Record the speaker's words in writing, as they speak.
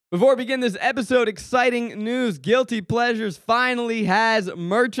Before we begin this episode, exciting news. Guilty Pleasures finally has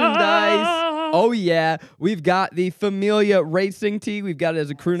merchandise. Oh, yeah. We've got the Familia Racing tee. We've got it as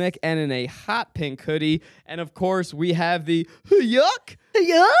a crew neck and in a hot pink hoodie. And, of course, we have the Yuck!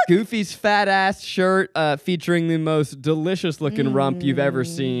 Goofy's fat ass shirt featuring the most delicious looking rump you've ever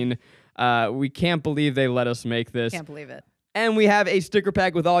seen. We can't believe they let us make this. Can't believe it. And we have a sticker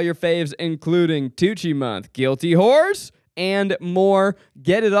pack with all your faves, including Tucci Month, Guilty Horse, and more.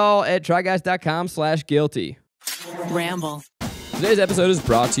 Get it all at tryguys.com/guilty. Ramble. Today's episode is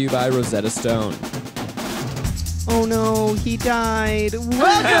brought to you by Rosetta Stone. Oh no, he died.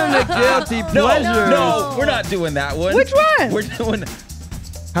 Welcome to Guilty Pleasures. No, we're not doing that one. Which one? We're doing...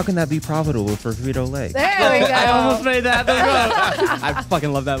 How can that be profitable for Frito-Lay? There we go. I almost made that. I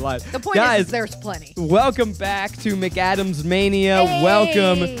fucking love that line. The point Guys, is there's plenty. welcome back to McAdams Mania. Hey.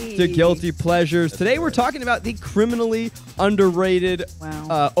 Welcome to Guilty Pleasures. Today we're talking about the criminally underrated,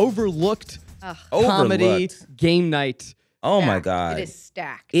 overlooked comedy Overlooked. game night. Oh my Stacked. God. It is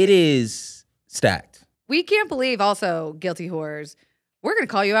stacked. It is stacked. We can't believe also, Guilty Whores, we're going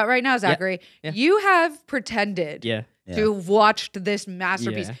to call you out right now, Zachary. Yeah. You have pretended Yeah. to have watched this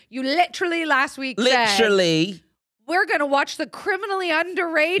masterpiece. Yeah. You literally last week said, Literally. we're going to watch the criminally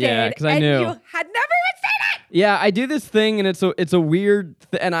underrated. Yeah, 'cause I and knew. you had never even seen it. Yeah, I do this thing, and it's a weird,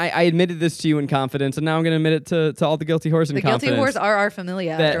 and I admitted this to you in confidence, and now I'm going to admit it to all the Guilty Horse in The confidence. Guilty Whores are our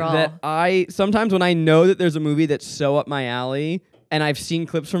familia, after all. That I, sometimes when I know that there's a movie that's so up my alley, and I've seen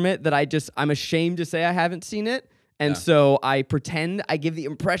clips from it, that I'm ashamed to say I haven't seen it. And so I pretend, I give the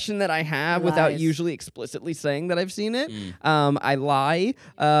impression that I have without Lies. usually explicitly saying that I've seen it. I lie.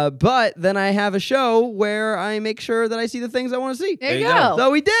 But then I have a show where I make sure that I see the things I want to see. There you go.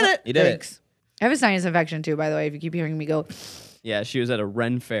 So we did it. You did Thanks. I have a sinus infection too, by the way, if you keep hearing me go. Yeah, she was at a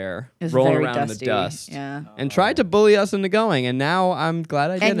Ren fair, It was rolling very around in dusty. the dust. Yeah. And tried to bully us into going. And now I'm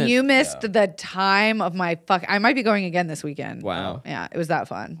glad I didn't. And you missed the time of my I might be going again this weekend. Wow. Yeah, it was that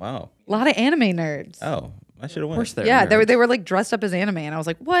fun. Wow. A lot of anime nerds. Oh, I should have went. Of course they're Yeah, nerds. they were like dressed up as anime, and I was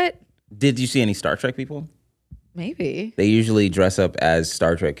like, what? Did you see any Star Trek people? Maybe. They usually dress up as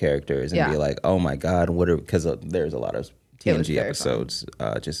Star Trek characters and Yeah. be like, oh my God, because there's a lot of It was TNG very episodes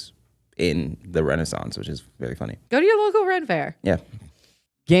just in the Renaissance, which is very funny. Go to your local Ren fair. Yeah.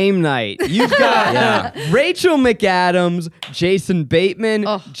 Game night. You've got Rachel McAdams, Jason Bateman,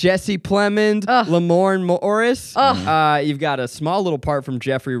 Jesse Plemons, Lamorne Morris. You've got a small little part from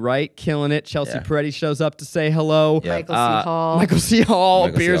Jeffrey Wright, killing it. Chelsea Peretti shows up to say hello. Yeah. Michael C. Hall. Michael C. Hall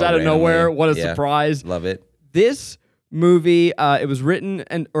Michael C. appears Hall out of randomly. nowhere. What a Yeah. surprise. Love it. This movie, it was written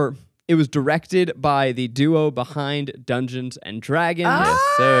it was directed by the duo behind Dungeons and Dragons. Yes,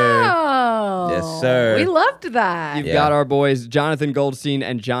 sir. Oh. Yes, sir. We loved that. You've Yeah. got our boys Jonathan Goldstein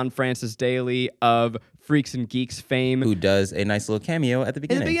and John Francis Daly of Freaks and Geeks fame. Who does a nice little cameo at the In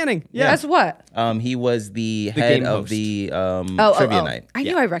beginning. the beginning, yeah. That's what? He was the game head of host. the Oh, trivia night. I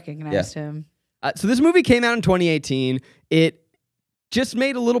knew I recognized him. So this movie came out in 2018. It just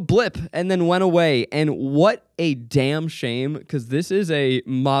made a little blip and then went away. And what a damn shame, because this is a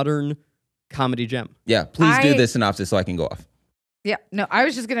modern comedy gem. Yeah, please do I- the synopsis so I can go off. Yeah, no, I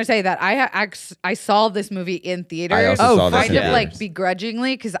was just gonna say that I saw this movie in theaters. I also saw this kind in of like theaters.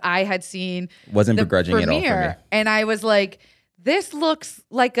 begrudgingly because I had seen Wasn't the begrudging at all for premiere, me. and I was like, this looks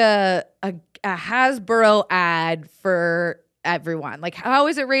like a Hasbro ad for everyone. Like, how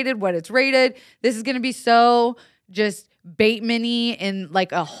is it rated? What it's rated? This is gonna be so just Bateman-y in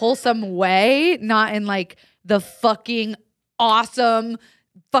like a wholesome way, not in like the fucking awesome,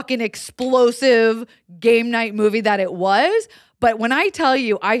 fucking explosive game night movie that it was. But when I tell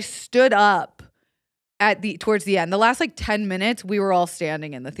you, I stood up towards the end. The last like 10 minutes, we were all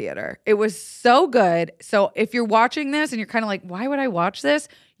standing in the theater. It was so good. So if you're watching this and you're kind of like, why would I watch this?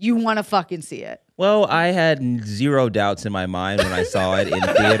 You want to fucking see it. Well, I had zero doubts in my mind when I saw it in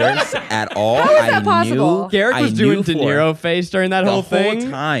theaters at all. How is that possible? Garrick was doing De Niro face during that the whole thing.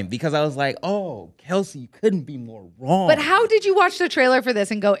 whole time because I was like, "Oh, Kelsey, you couldn't be more wrong." But how did you watch the trailer for this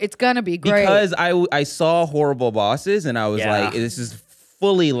and go, it's going to be great? Because I saw Horrible Bosses and I was Yeah. like, this is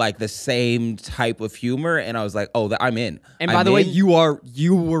fully like the same type of humor, and I was like, "Oh, I'm in." And by the way, you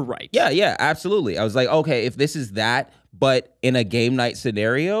were right. Yeah, absolutely. I was like, okay, if this is that, but in a game night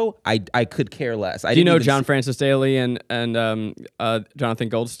scenario, I could care less. Do you know John Francis Daly and Jonathan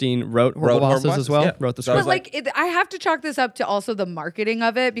Goldstein wrote Horrible Bosses as well? Yeah. Wrote the So I script. was But like, I have to chalk this up to also the marketing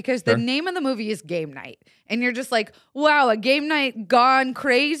of it because the name of the movie is Game Night. And you're just like, wow, a game night gone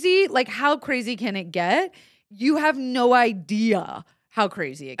crazy? Like, how crazy can it get? You have no idea how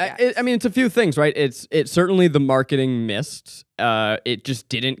crazy it gets. I mean, it's a few things, right? It's certainly the marketing missed. It just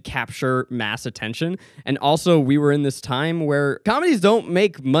didn't capture mass attention. And also, we were in this time where comedies don't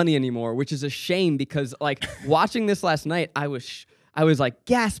make money anymore, which is a shame because, like, watching this last night, I was like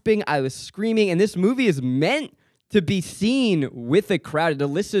gasping, I was screaming, and this movie is meant to be seen with a crowd. It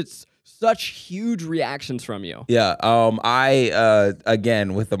elicits such huge reactions from you. Yeah. I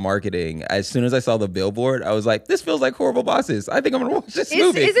again with the marketing, as soon as I saw the billboard, I was like, this feels like Horrible Bosses. I think I'm gonna watch this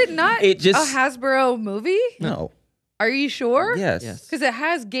movie. Is it not a Hasbro movie? No. Are you sure? Yes. Because it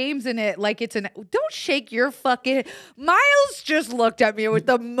has games in it. Like it's don't shake your fucking. Miles just looked at me with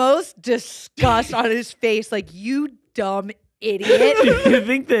the most disgust on his face. Like, you dumb idiot. You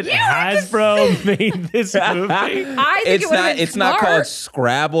think that Hasbro made this movie? I think it's not called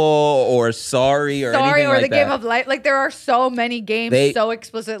Scrabble or Sorry or anything like that. Or the Game of Life. Like, there are so many games so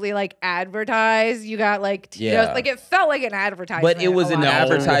explicitly like advertised. You got like Tito's. Like, it felt like an advertisement. But it was an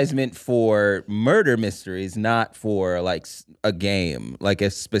advertisement for murder mysteries, not for like a game, like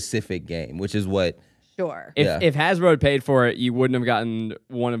a specific game, which is what. Sure. If Hasbro had paid for it, you wouldn't have gotten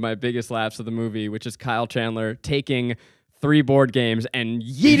one of my biggest laughs of the movie, which is Kyle Chandler taking 3 board games and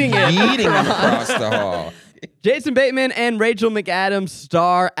yeeting them across the hall. Jason Bateman and Rachel McAdams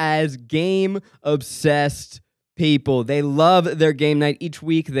star as game-obsessed people. They love their game night. Each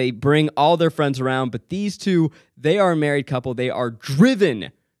week, they bring all their friends around, but these two, they are a married couple. They are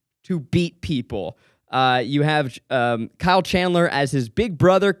driven to beat people. You have Kyle Chandler as his big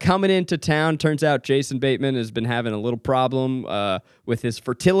brother coming into town. Turns out Jason Bateman has been having a little problem with his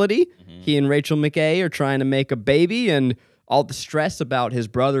fertility. Mm-hmm. He and Rachel McA are trying to make a baby, and all the stress about his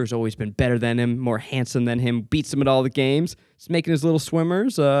brother has always been better than him, more handsome than him, beats him at all the games. He's making his little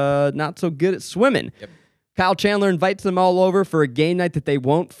swimmers not so good at swimming. Yep. Kyle Chandler invites them all over for a game night that they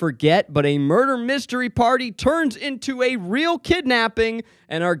won't forget, but a murder mystery party turns into a real kidnapping,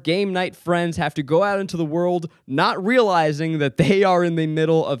 and our game night friends have to go out into the world not realizing that they are in the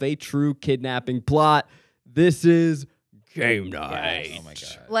middle of a true kidnapping plot. This is game night. Yes. Oh my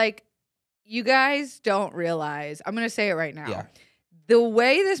God. Like, you guys don't realize, I'm going to say it right now. Yeah. The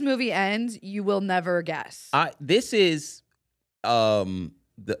way this movie ends, you will never guess. This is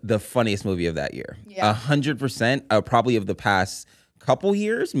the funniest movie of that year. 100%, probably of the past couple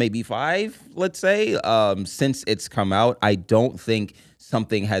years, maybe 5, let's say, since it's come out. I don't think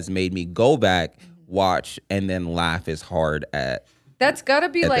something has made me go back, watch, and then laugh as hard at. That's got to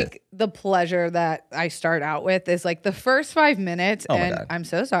be like the pleasure that I start out with is like the first 5 minutes. And I'm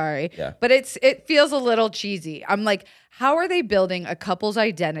so sorry, but it feels a little cheesy. I'm like, how are they building a couple's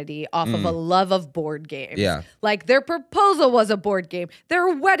identity off of a love of board games? Yeah. Like, their proposal was a board game.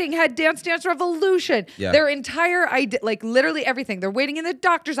 Their wedding had Dance Dance Revolution. Yeah. Their entire like literally everything. They're waiting in the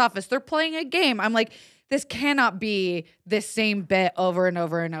doctor's office. They're playing a game. I'm like, this cannot be this same bit over and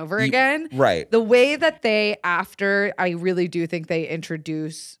over and over again. Right. The way that I really do think they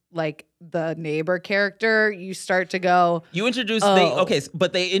introduce like the neighbor character, you start to go. You introduce,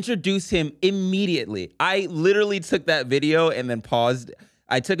 but they introduce him immediately. I literally took that video and then paused.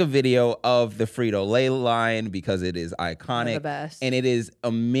 I took a video of the Frito-Lay line because it is iconic. The best. And it is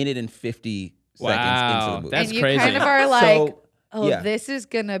 1 minute and 50 seconds into the movie. That's and you crazy. kind of are like, this is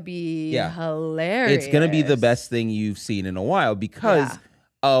going to be hilarious. It's going to be the best thing you've seen in a while because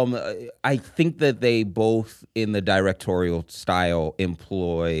I think that they both, in the directorial style,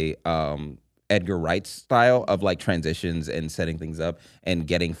 employ Edgar Wright's style of like transitions and setting things up and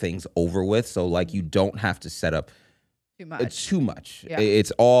getting things over with. So like you don't have to set up too much. Yeah.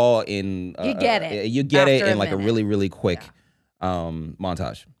 It's all in. You get it. You get it in like a really, really quick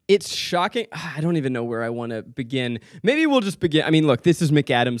montage. It's shocking. I don't even know where I want to begin. Maybe we'll just begin. I mean, look, this is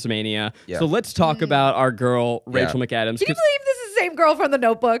McAdams Mania. Yeah. So let's talk about our girl, Rachel McAdams. Can you believe this is the same girl from The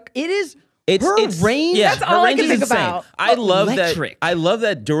Notebook? It is. It's range. Yeah, that's all I can think insane. about. I love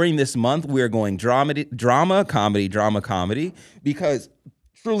that during this month we're going drama, comedy, because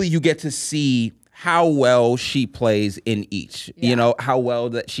truly you get to see how well she plays in each. Yeah. You know, how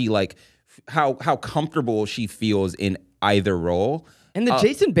well that she like, how comfortable she feels in either role. And the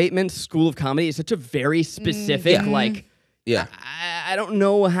Jason Bateman School of Comedy is such a very specific, I don't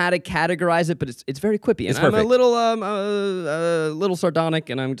know how to categorize it, but it's very quippy. And I'm a little sardonic,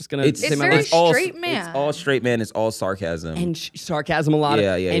 and I'm just gonna say my It's all straight man. It's all straight man. It's all sarcasm and sarcasm a lot.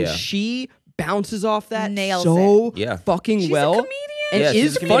 And she bounces off that Nails fucking She's well. a comedian. And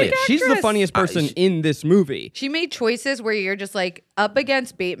she's funny. She's the funniest person in this movie. She made choices where you're just like up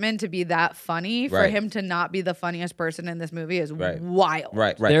against Bateman to be that funny. For him to not be the funniest person in this movie is wild.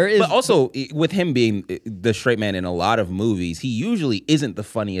 Right. But also with him being the straight man in a lot of movies, he usually isn't the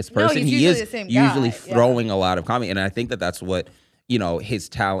funniest person. No, he's he usually is the same guy. usually throwing a lot of comedy, and I think that that's what his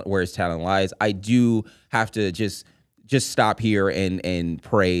talent, where his talent lies. I do have to just stop here and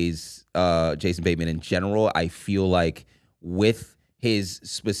praise Jason Bateman in general. I feel like with his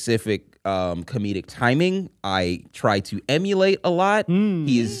specific comedic timing, I try to emulate a lot.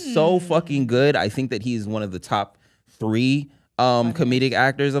 He is so fucking good. I think that he is one of the top 3 comedic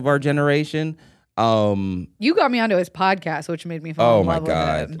actors of our generation. You got me onto his podcast, which made me fall in love with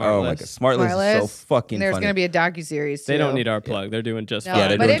him. Oh my god, Smartless is so fucking There's funny. going to be a docuseries too. They don't need our plug. They're doing just No,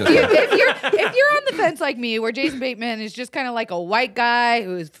 fine. but if you're on the fence like me, where Jason Bateman is just kind of like a white guy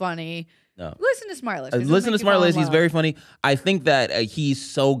who is funny, listen to Smartless. Listen to Smartless. He's very funny. I think that he's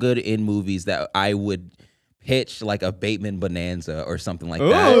so good in movies that I would pitch like a Bateman Bonanza or something like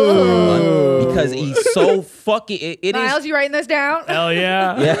that for a month, because he's so fucking. Miles, you writing this down? Hell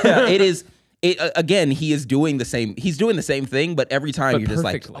yeah. Yeah, it is. Again, he is doing the same. He's doing the same thing, but every time you're just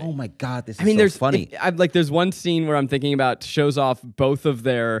like, oh my god, this is so funny. There's one scene where I'm thinking about shows off both of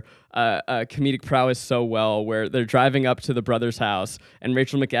their comedic prowess so well, where they're driving up to the brother's house, and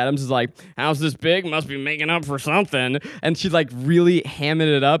Rachel McAdams is like, "House this big, must be making up for something," and she's like really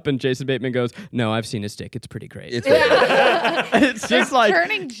hamming it up, and Jason Bateman goes, "No, I've seen his dick. It's pretty great." It's just like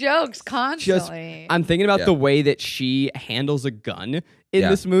turning jokes constantly. I'm thinking about the way that she handles a gun in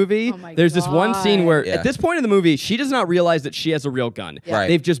this movie. Oh my There's this one scene where Yeah. at this point in the movie, she does not realize that she has a real gun. Right.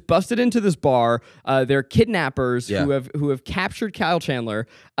 They've just busted into this bar. They're kidnappers Yeah. who have captured Kyle Chandler,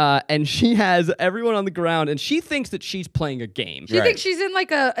 and she has everyone on the ground, and she thinks that she's playing a game. She thinks she's in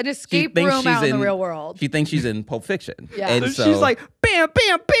like an escape room out in the real world. She thinks she's in Pulp Fiction. Yeah. And So she's like, bam,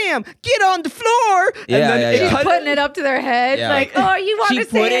 bam, bam, get on the floor. Yeah, and then yeah, it yeah. cut- Putting it up to their heads, Yeah. like, oh, you want to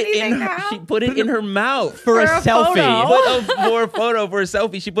say anything now? She put it in her mouth for a For a selfie. photo. for a photo, for a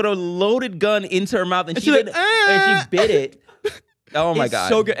selfie. She put a loaded gun into her mouth, and she's like, and she bit it. Oh my It's god,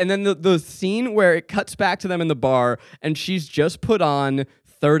 so good. And then the scene where it cuts back to them in the bar, and she's just put on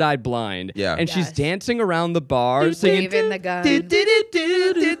Third Eye Blind. Yeah. And she's Yes. dancing around the bar, singing. Waving the gun.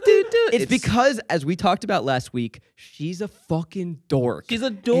 It's because, as we talked about last week, she's a fucking dork. She's a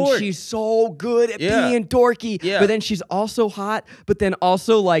dork. And she's so good at Yeah. being dorky. Yeah. But then she's also hot, but then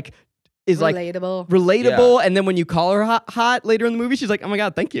also like is Relatable. like relatable. And then when you call her hot later in the movie, she's like, "Oh my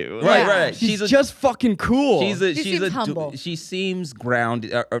god, thank you." Right, Yeah. right. She's just fucking cool. She seems humble. She seems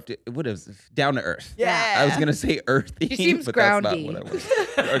grounded. What is down to earth? Yeah. I was gonna say earthy. She seems but that's not groundy. what I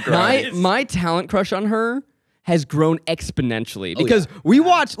was. Or grounded. my talent crush on her has grown exponentially because we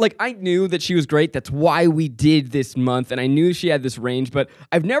watched, like, I knew that she was great. That's why we did this month, and I knew she had this range, but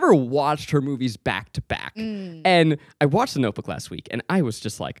I've never watched her movies back to back. And I watched The Notebook last week, and I was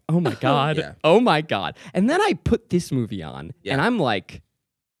just like, oh my God, Yeah. oh my God. And then I put this movie on, Yeah. and I'm like,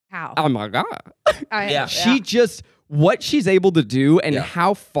 How? oh my God. Yeah. She just, what she's able to do and Yeah.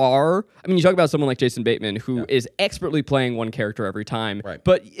 how far, I mean, you talk about someone like Jason Bateman who is expertly playing one character every time, Right.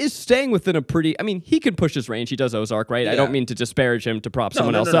 but is staying within a pretty, I mean, he can push his range. He does Ozark, right? I Yeah. don't mean to disparage him to prop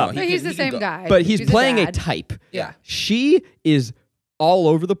someone no, else no. up. But He he's can- the he can same go. guy. But he's playing a dad. type. Yeah. She is all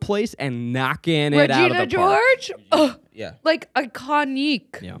over the place and knocking it out of Regina the park. George? Oh, Yeah. like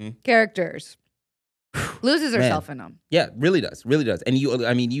iconic Yeah. characters. Loses herself in them. Yeah, really does, really does. And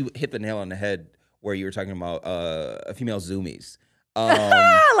you hit the nail on the head where you were talking about a female zoomies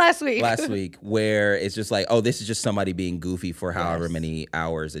Last week. last week, where it's just like, oh, this is just somebody being goofy for however many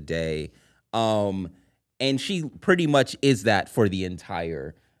hours a day, and she pretty much is that for the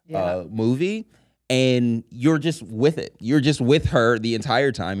entire movie. And you're just with it. You're just with her the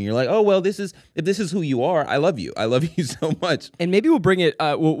entire time. And you're like, oh, well, if this is who you are, I love you. I love you so much. And maybe we'll bring it,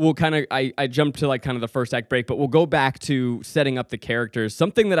 we'll kind of, I jumped to like kind of the first act break, but we'll go back to setting up the characters.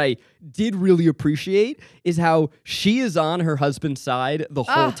 Something that I did really appreciate is how she is on her husband's side the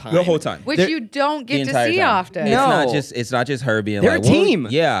whole time. The whole time. Which They're- you don't The get to entire see time. often. No. It's not just her being They're like, a team.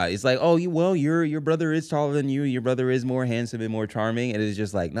 Well, yeah, it's like, oh, your brother is taller than you. Your brother is more handsome and more charming. And it's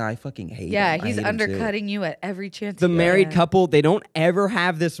just like, nah, I fucking hate him. Yeah, I he's hate him too. undercutting you at every chance. The he married can. couple, they don't ever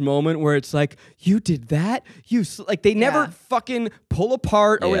have this moment where it's like, you did that? Like, they never Yeah. fucking pull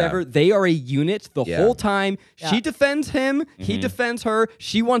apart or Yeah. whatever. They are a unit the Yeah. whole time. Yeah. She defends him. He defends her.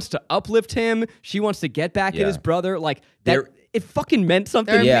 She wants to uplift him. She wants to get back at Yeah. his brother. Like, that, They're- it fucking meant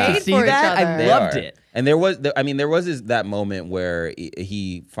something They're Yeah. to made see for each that. I other. They loved are. it. And there was that moment where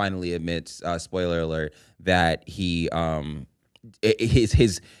he finally admits, spoiler alert, that he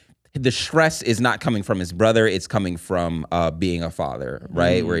the stress is not coming from his brother, it's coming from being a father,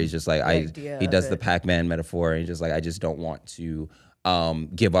 right? Where he's just like, idea he of does the it. Pac-Man metaphor, and he's just like, I just don't want to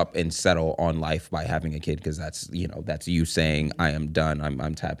give up and settle on life by having a kid, because that's you saying I am done,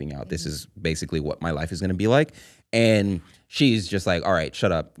 I'm tapping out. This is basically what my life is going to be like. And she's just like, all right,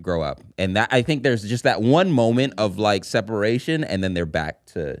 shut up, grow up. And that I think there's just that one moment of like separation, and then they're back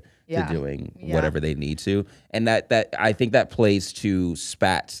to doing whatever they need to. And that I think that plays to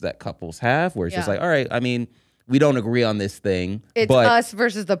spats that couples have, where it's just like, all right, I mean, we don't agree on this thing. It's us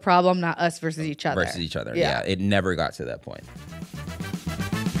versus the problem, not us versus each other. Yeah. It never got to that point.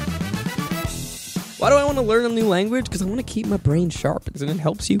 Why do I want to learn a new language? Because I want to keep my brain sharp, because it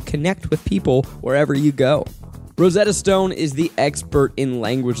helps you connect with people wherever you go. Rosetta Stone is the expert in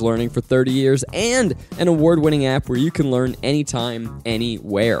language learning for 30 years and an award-winning app where you can learn anytime,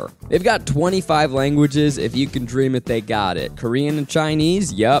 anywhere. They've got 25 languages. If you can dream it, they got it. Korean and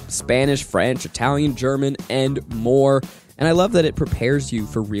Chinese, yup. Spanish, French, Italian, German, and more. And I love that it prepares you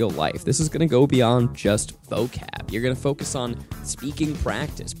for real life. This is going to go beyond just vocab. You're going to focus on speaking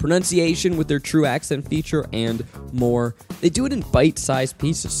practice, pronunciation with their true accent feature, and more. They do it in bite-sized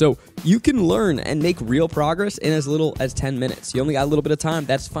pieces, so you can learn and make real progress in as little as 10 minutes. You only got a little bit of time,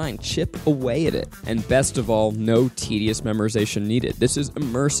 that's fine. Chip away at it. And best of all, no tedious memorization needed. This is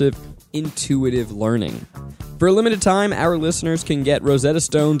immersive, intuitive learning. For a limited time, our listeners can get Rosetta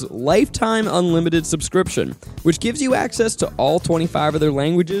Stone's lifetime unlimited subscription, which gives you access to all 25 of their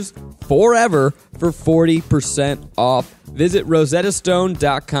languages forever for 40% off. Visit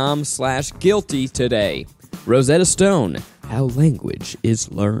rosettastone.com/guilty today. Rosetta Stone, how language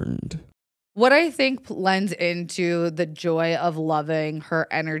is learned. What I think lends into the joy of loving her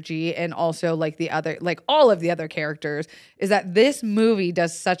energy and also like the other, like all of the other characters, is that this movie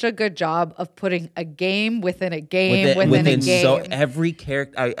does such a good job of putting a game within a game within a game. So every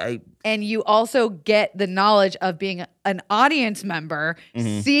character, and you also get the knowledge of being an audience member,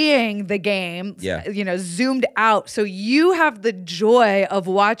 seeing the game, zoomed out. So you have the joy of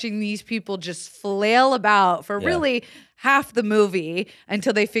watching these people just flail about for really half the movie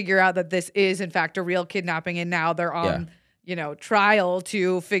until they figure out that this is in fact a real kidnapping, and now they're on trial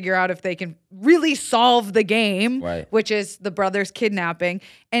to figure out if they can really solve the game, which is the brothers kidnapping.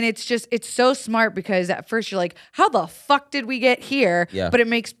 And it's so smart, because at first you're like, how the fuck did we get here? But it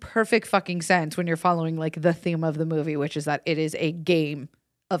makes perfect fucking sense when you're following like the theme of the movie, which is that it is a game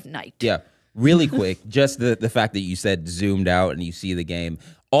of night. Really quick, just the fact that you said zoomed out and you see the game.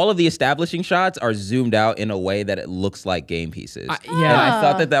 All of the establishing shots are zoomed out in a way that it looks like game pieces. And I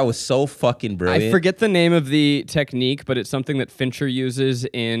thought that was so fucking brilliant. I forget the name of the technique, but it's something that Fincher uses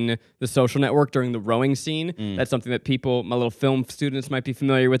in The Social Network during the rowing scene. That's something that my little film students might be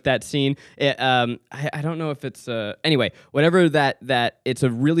familiar with that scene. I don't know if it's... anyway, whatever that it's a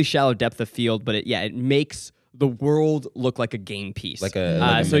really shallow depth of field, but it makes the world look like a game piece. Like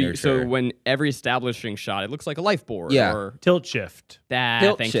a miniature. So when every establishing shot, it looks like a life board. Or tilt shift.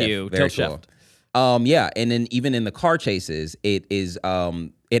 Thank you. Very tilt cool. shift. And then even in the car chases, it is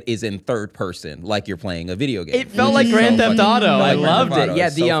in third person, like you're playing a video game. It felt like Grand Theft Auto. I loved it. Yeah,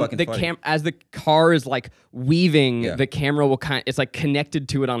 the as the car is like weaving, the camera will it's like connected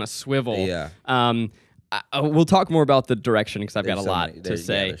to it on a swivel. Yeah. We'll talk more about the direction, because I've got a lot to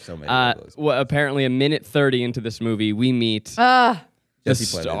say. There's so many of those. Apparently, a minute 30 into this movie, we meet the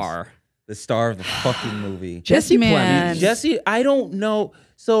star. The star of the fucking movie. Jesse Plemons. Jesse, I don't know.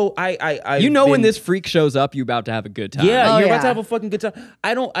 So when this freak shows up, you're about to have a good time. Yeah, you're about to have a fucking good time.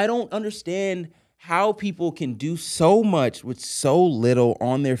 I don't understand how people can do so much with so little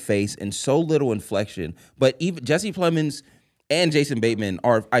on their face and so little inflection. But even Jesse Plemons and Jason Bateman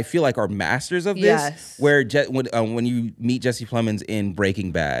I feel like are masters of this. Yes. Where when you meet Jesse Plemons in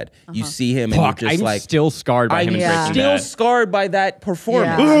Breaking Bad, you see him and you're just I'm still scarred by him in Breaking Bad. I'm still scarred by that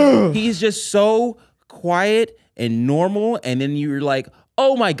performance. He's just so quiet and normal, and then you're like,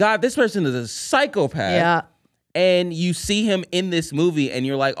 oh my God, this person is a psychopath. Yeah. And you see him in this movie, and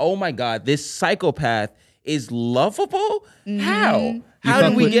you're like, oh my God, this psychopath is lovable? How? How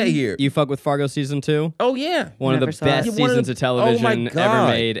did we get here? You fuck with Fargo season 2? Oh, yeah. One of the best seasons of television ever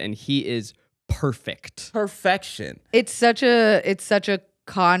made, and he is perfect. Perfection. It's such a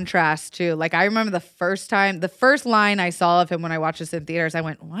contrast too. Like, I remember the first line I saw of him when I watched this in theaters, I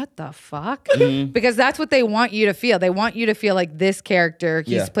went, what the fuck? Because that's what they want you to feel. They want you to feel like this character,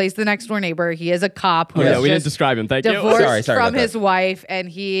 he plays the next door neighbor, he is a cop who we didn't describe him. Thank you. Divorced from his wife, and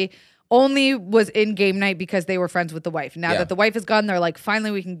he only was in game night because they were friends with the wife. Now that the wife is gone, they're like, finally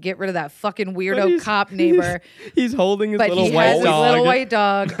we can get rid of that fucking weirdo cop neighbor. He's holding his little white dog. But he has his little white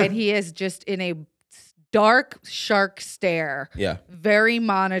dog, and he is just in a dark shark stare. Yeah. Very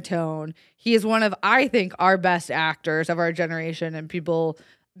monotone. He is one of, I think, our best actors of our generation, and people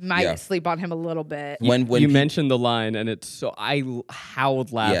might sleep on him a little bit. When you mentioned the line, and it's so I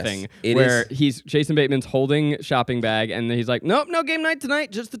howled laughing. Yes, Jason Bateman's holding shopping bag, and he's like, "Nope, no game night tonight,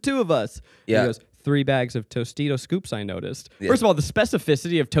 just the two of us." Yeah. He goes, 3 bags of Tostito scoops, I noticed. Yeah. First of all, the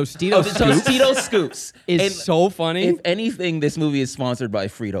specificity of Tostito the scoops Tostito scoops is so funny. If anything, this movie is sponsored by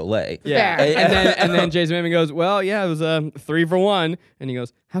Frito-Lay. Yeah. Fair. And then Jason Bateman goes, well, yeah, it was 3 for 1. And he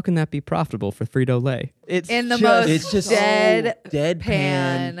goes, how can that be profitable for Frito-Lay? It's In the just, most It's just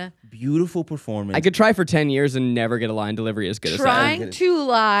deadpan, beautiful performance. I could try for 10 years and never get a line delivery as good as that. Trying to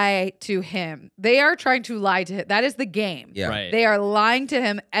lie to him. They are trying to lie to him. That is the game. Yeah. Right. They are lying to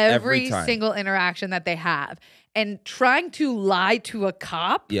him every time. single interaction that they have. And trying to lie to a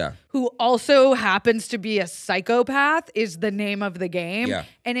cop Yeah. who also happens to be a psychopath is the name of the game. Yeah.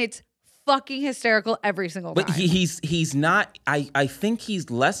 And it's fucking hysterical every single time. But he's not. I think he's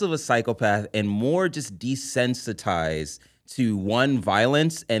less of a psychopath and more just desensitized to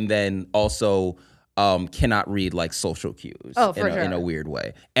violence, and then also cannot read like social cues. Oh, for in a sure. weird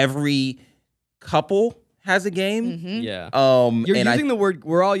way. Every couple has a game. Yeah. You're and using the word,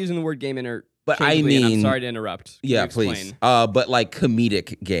 we're all using the word game But I interchangeably, and I'm mean- sorry to interrupt. Can you Yeah, explain? please. But like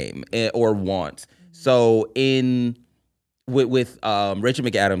comedic game or want. So with Rachel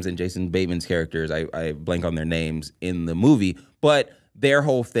McAdams and Jason Bateman's characters, I blank on their names in the movie, but their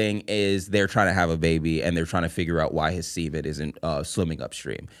whole thing is they're trying to have a baby and they're trying to figure out why his semen isn't swimming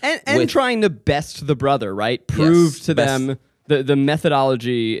upstream. And trying to best the brother, right? Prove to them, the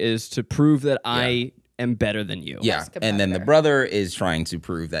methodology is to prove that I am better than you. Yeah, and then the brother is trying to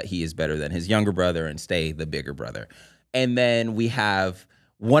prove that he is better than his younger brother and stay the bigger brother. And then we have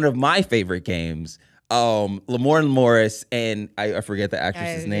one of my favorite games, Lamorne Morris, and I forget the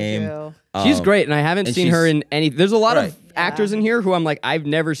actress's name. She's great, and I haven't seen her in any. There's a lot of Right. actors in here who I'm like, I've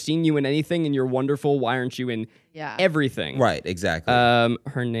never seen you in anything, and you're wonderful. Why aren't you in everything? Right, exactly.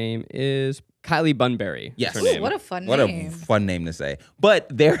 Her name is Kylie Bunbury. Yes. Her name. What a fun What name. a fun name to say. But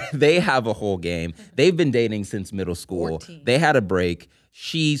they have a whole game. They've been dating since middle school. 14. They had a break.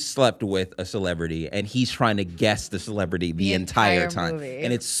 She slept with a celebrity, and he's trying to guess the celebrity the entire time. movie.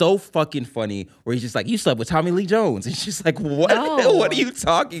 And it's so fucking funny where he's just like, you slept with Tommy Lee Jones. And she's like, what? No. What are you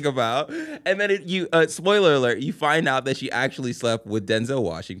talking about? And then spoiler alert, you find out that she actually slept with Denzel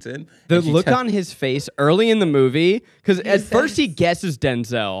Washington. The And she look on his face early in the movie, because at first he guesses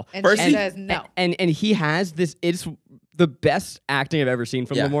Denzel, And First she he- says no. and he has this. It's the best acting I've ever seen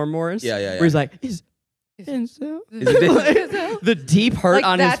from Yeah. Lamorne Morris. Yeah, yeah, Where he's yeah. like, is Denzel? Is it Denzel? The deep hurt Like,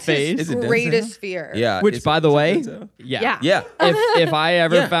 on his that's face. his Is it Denzel? greatest fear. Yeah. Which, by the is it way, Denzel? yeah. Yeah. If I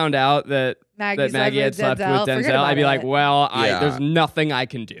ever Yeah. found out that Maggie had slept with forget Denzel, about I'd be like, it. well, Yeah. there's nothing I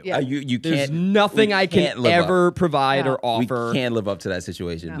can do. Yeah. You There's can't. nothing I can't can live up. ever provide No. or offer. We can't live up to that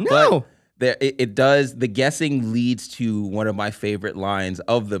situation. No. But it does. The guessing leads to one of my favorite lines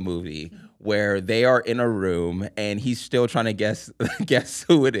of the movie, where they are in a room and he's still trying to guess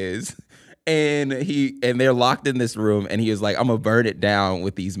who it is. And they're locked in this room, and he was like, "I'm gonna burn it down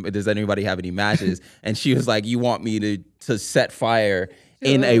with these. Does anybody have any matches?" And she was like, "You want me to set fire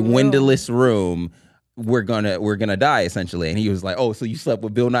in a windowless room? We're gonna die essentially." And he was like, "Oh, so you slept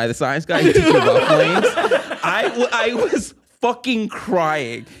with Bill Nye the Science Guy? You teach you about flames?" I was fucking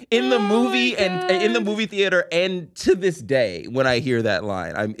crying in the movie and in the movie theater, and to this day when I hear that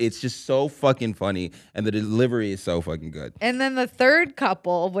line, it's just so fucking funny, and the delivery is so fucking good. And then the third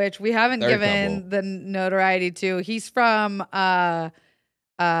couple, which we haven't Third given couple. the notoriety to, he's from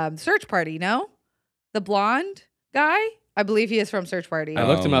Search Party, no? The blonde guy? I believe he is from Search Party. I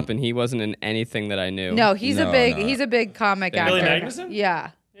looked him up, and he wasn't in anything that I knew. No, he's No, he's a big comic actor. Billy Magnuson?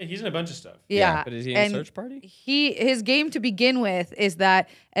 Yeah. Yeah, he's in a bunch of stuff. Yeah. But is he in And Search Party? his game to begin with is that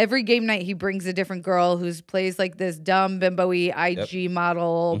every game night he brings a different girl who plays like this dumb bimbo-y IG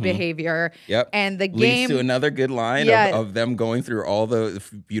model behavior. Yep. And the Leads game to another good line Yeah. of them going through all the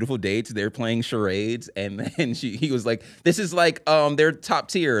beautiful dates. They're playing charades, and then he was like, "This is like they're top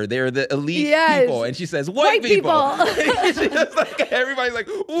tier. They're the elite Yes. people." And she says, "White White people." people. She just like, everybody's like,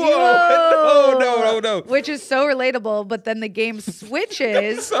 "Whoa, no." Which is so relatable, but then the game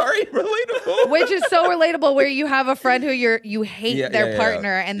switches. Sorry, relatable. Which is so relatable, where you have a friend who you hate Yeah, their yeah,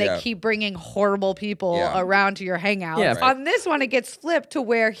 partner, and they yeah. keep bringing horrible people Yeah. around to your hangouts. Yeah, right. On this one, it gets flipped to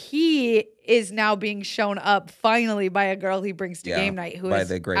where he is now being shown up finally by a girl he brings to game night who by is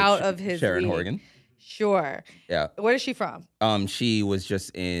the great out of his Sharon league. Horgan. Sure. Yeah. Where is she from? She was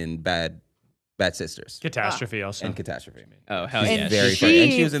just in Bad Sisters Catastrophe also. and Catastrophe. Oh, hell She's yeah. very She- funny.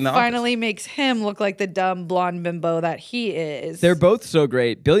 And she was in The Office. finally makes him look like the dumb blonde bimbo that he is. They're both so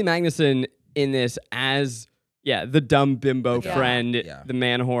great. Billy Magnuson in this as the dumb bimbo Yeah. friend, Yeah. the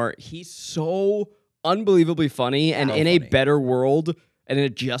man whore. He's so unbelievably funny, and So in a funny. better world and in a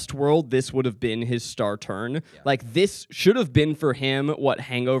just world, this would have been his star turn. Like, this should have been for him what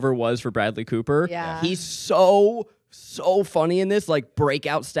Hangover was for Bradley Cooper. Yeah. He's so so funny in this, like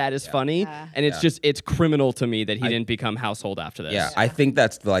breakout status funny. Yeah. And it's just, it's criminal to me that he didn't become household after this. Yeah, I think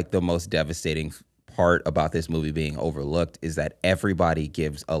that's like the most devastating part about this movie being overlooked is that everybody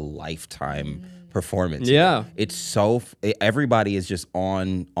gives a lifetime performance. Yeah. It's so everybody is just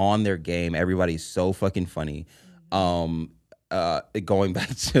on their game. Everybody's so fucking funny. Going back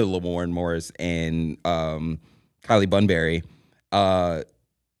to Lamorne Morris and Kylie Bunbury,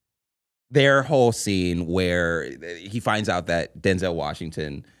 their whole scene where he finds out that Denzel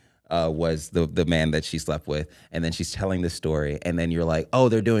Washington was the man that she slept with, and then she's telling the story, and then you're like, oh,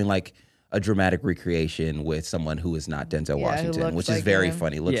 they're doing like a dramatic recreation with someone who is not Denzel Washington, which is like very him.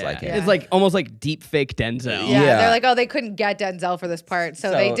 funny. Looks like him. It's like almost like deep fake Denzel. Yeah, Yeah. they're like, oh, they couldn't get Denzel for this part,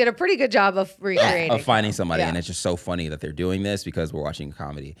 so they did a pretty good job of recreating. Of finding somebody, Yeah. and it's just so funny that they're doing this because we're watching a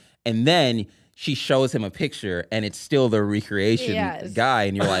comedy. And then she shows him a picture, and it's still the recreation guy,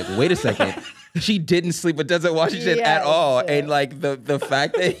 and you're like, wait a second. She didn't sleep with Denzel Washington at all. And like the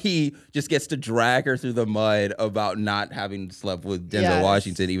fact that he just gets to drag her through the mud about not having slept with Denzel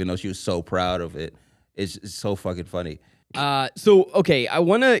Washington, even though she was so proud of it, is so fucking funny. Okay, I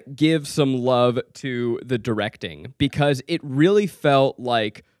want to give some love to the directing because it really felt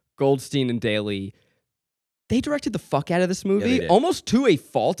like Goldstein and Daly, they directed the fuck out of this movie, almost to a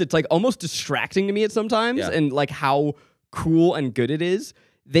fault. It's like almost distracting to me at sometimes, and like how cool and good it is.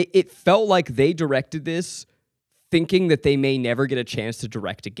 It felt like they directed this thinking that they may never get a chance to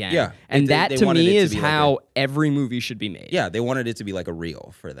direct again. Yeah. And They that to wanted me it to is be how like every movie should be made. Yeah, they wanted it to be like a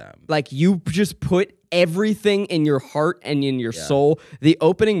reel for them. Like you just put everything in your heart and in your soul. The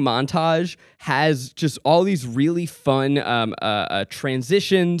opening montage has just all these really fun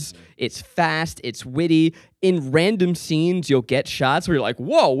transitions. It's fast, it's witty. In random scenes, you'll get shots where you're like,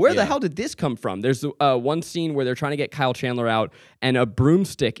 whoa, where the hell did this come from? There's one scene where they're trying to get Kyle Chandler out and a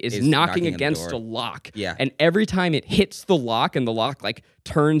broomstick is knocking against a lock. Yeah. And every time it hits the lock and the lock like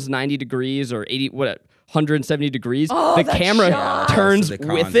turns 90 degrees or 170 degrees, the camera turns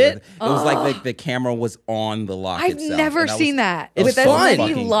with it. It was like the camera was on the lock I've itself. never seen that. It's With as fun.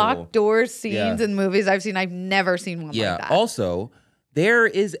 many Fucking locked cool. door scenes in movies I've seen, I've never seen one like that. Also, there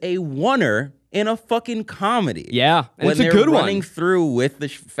is a oneer in a fucking comedy. Yeah, and when it's a they're good running one. through with the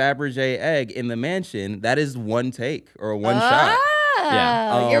Fabergé egg in the mansion, that is one take or one shot.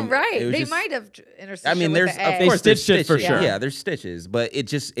 Yeah. You're right. it was they just- might have intersected. I mean, there's the of egg. course They there's stitched it for stitches. sure. Yeah, there's stitches, but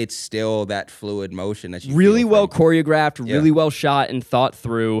it's still that fluid motion that you Really feel well from- choreographed, really well shot and thought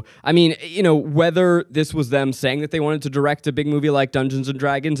through. I mean, whether this was them saying that they wanted to direct a big movie like Dungeons and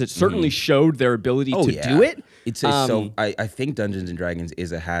Dragons, it certainly showed their ability to do it. It's so I think Dungeons and Dragons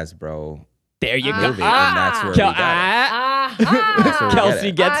is a Hasbro There you go. movie, and that's where we got it. That's where we Kelsey get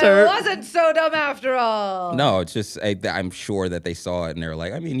it. gets her. I wasn't so dumb after all. No, it's just I'm sure that they saw it and they're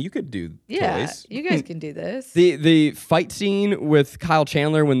like, I mean, you could do Yeah, toys. you guys can do this. The fight scene with Kyle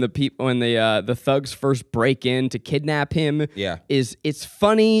Chandler when the thugs first break in to kidnap him it's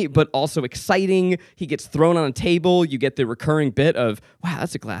funny but also exciting. He gets thrown on a table. You get the recurring bit of, wow,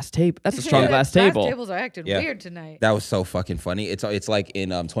 that's a glass table. That's a strong glass table. Glass tables are acting weird tonight. That was so fucking funny. It's like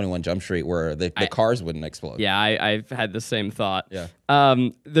in 21 Jump Street where the cars wouldn't explode. Yeah, I've had the same thought. Yeah.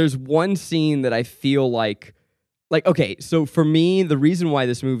 There's one scene that I feel like okay, so for me, the reason why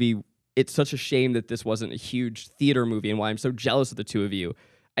this movie, it's such a shame that this wasn't a huge theater movie and why I'm so jealous of the two of you.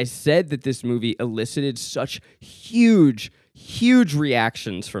 I said that this movie elicited such huge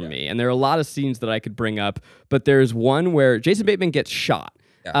reactions from me. And there are a lot of scenes that I could bring up, but there's one where Jason Bateman gets shot.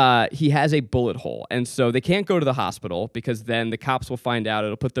 Yeah. He has a bullet hole, and so they can't go to the hospital because then the cops will find out.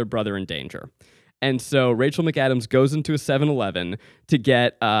 It'll put their brother in danger. And so Rachel McAdams goes into a 7-Eleven to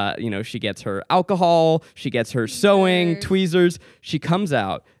get, she gets her alcohol, she gets her sewing, tweezers. She comes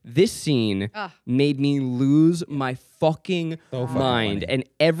out. This scene made me lose my fucking mind. And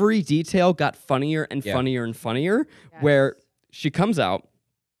every detail got funnier and funnier and funnier, where she comes out.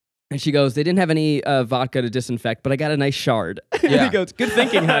 And she goes, they didn't have any vodka to disinfect, but I got a nice shard. And he goes, good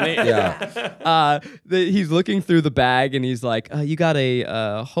thinking, honey. He's looking through the bag, and he's like, you got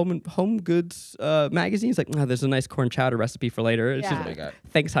a home goods magazine? He's like, there's a nice corn chowder recipe for later. And she's like,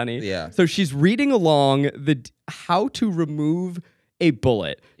 thanks, honey. Yeah. So she's reading along how to remove a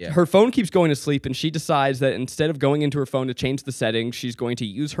bullet. Yeah. Her phone keeps going to sleep, and she decides that instead of going into her phone to change the settings, she's going to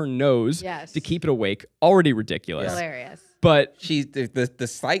use her nose to keep it awake. Already ridiculous. Hilarious. But she the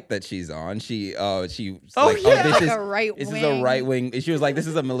site that she's on, this Like a right this wing. is a right wing. She was like, this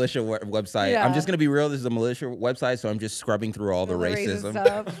is a militia website. Yeah. I'm just gonna be real. This is a militia website, so I'm just scrubbing through all the racism.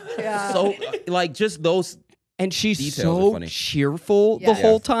 Stuff. Yeah. So like just those And she's Details are so funny. cheerful the Yeah.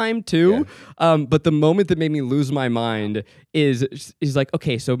 whole time too. But the moment that made me lose my mind is like,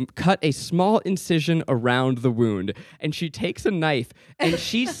 okay, so cut a small incision around the wound, and she takes a knife and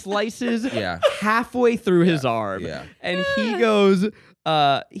she slices halfway through his arm, and he goes.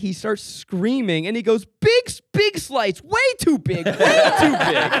 He starts screaming and he goes, big slice, way too big, way too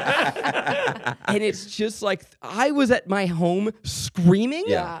big. And it's just like, I was at my home screaming.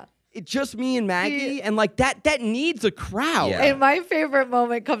 Yeah. It's just me and Maggie, and like that needs a crowd. Yeah. And my favorite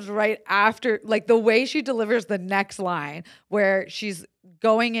moment comes right after, like the way she delivers the next line, where she's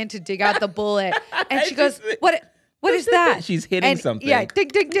going in to dig out the bullet, and she goes, "What is that?" She's hitting and, something. Yeah, ding,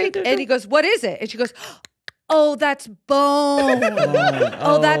 ding, ding. And he goes, "What is it?" And she goes, "Oh, that's bone.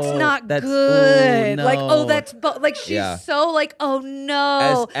 Oh, that's not good. no. Like, oh, that's like she's so like, oh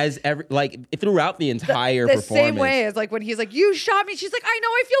no." As every like throughout the entire the performance. same way as like when he's like, "You shot me." She's like, "I know,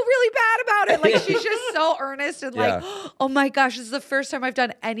 I feel really bad about it." Like she's just so earnest and like, "Oh my gosh, this is the first time I've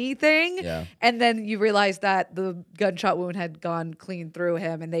done anything." Yeah. And then you realize that the gunshot wound had gone clean through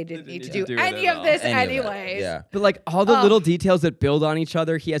him, and they didn't need to do it any at of all. this Any of that. anyways. Yeah. But like all the little details that build on each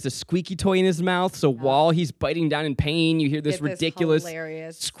other. He has a squeaky toy in his mouth, so while he's biting down in pain, you hear this Get this ridiculous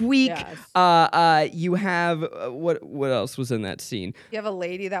hilarious squeak. Yes. You have what else was in that scene? You have a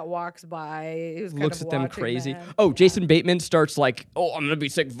lady that walks by who's kind Looks of at them watching crazy. them. Oh, Jason Bateman starts like, "Oh, I'm gonna be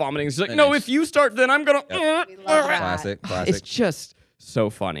sick vomiting." She's like, And "No, it's- if you start, then I'm gonna." We love that. Classic. It's just so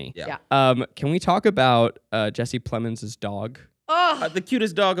funny. Yeah. Can we talk about Jesse Plemons' dog? Oh, The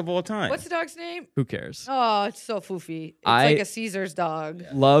cutest dog of all time. what's the dog's name? Who cares? Oh, it's so foofy. It's I- like a Caesar's dog.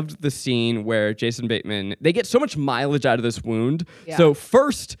 Loved the scene where Jason Bateman, they get so much mileage out of this wound. Yeah. So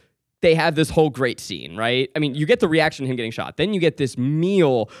first, they have this whole great scene, right? I mean, you get the reaction of him getting shot. Then you get this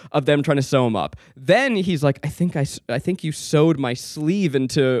meal of them trying to sew him up. Then he's like, I think you sewed my sleeve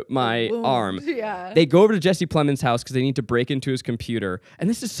into my Wound. arm. Yeah. They go over to Jesse Plemons' house because they need to break into his computer. And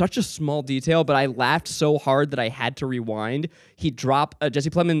this is such a small detail, but I laughed so hard that I had to rewind. Jesse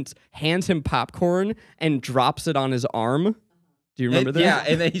Plemons hands him popcorn and drops it on his arm. Do you remember this? Yeah,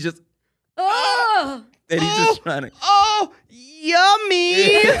 and then he's just Oh, and he's just trying to Oh,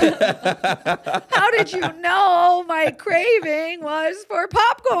 yummy! how did you know my craving was for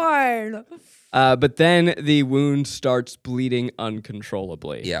popcorn? But then the wound starts bleeding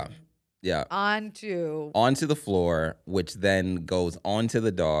uncontrollably. Yeah. Onto the floor, which then goes onto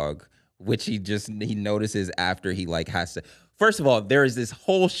the dog, which he notices after he like has to. First of all, there is this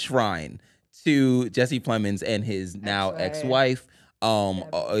whole shrine to Jesse Plemons and his now ex-wife,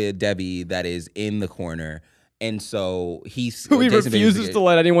 Debbie, that is in the corner. And so he refuses to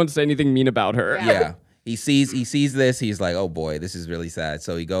let anyone say anything mean about her. Yeah. He sees this. He's like, oh boy, this is really sad.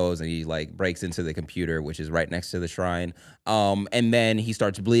 So he goes and he like breaks into the computer, which is right next to the shrine. And then he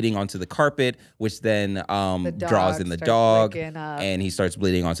starts bleeding onto the carpet, which then draws in the dog. And he starts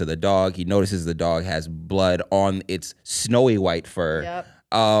bleeding onto the dog. He notices the dog has blood on its snowy white fur. Yep.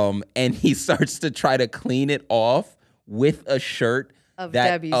 And he starts to try to clean it off with a shirt Of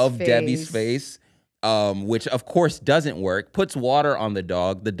Debbie's face. Which of course doesn't work, puts water on the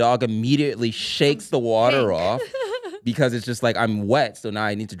dog. The dog immediately shakes the water off because it's just like, I'm wet, so now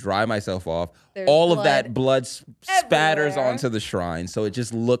I need to dry myself off. There's All of blood that blood spatters everywhere. onto the shrine, so it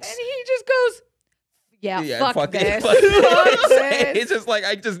just looks... And he just goes, fuck it. this. Fuck it. Fuck this. It's just like,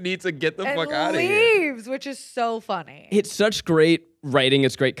 I just need to get the And fuck out of here. leaves, which is so funny. It's such great writing.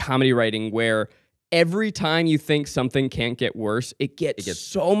 It's great comedy writing where every time you think something can't get worse, it gets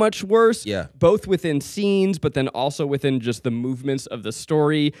so much worse. Yeah. Both within scenes, but then also within just the movements of the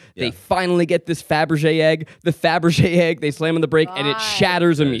story. Yeah. They finally get this Fabergé egg. The Fabergé egg, they slam on the brake and it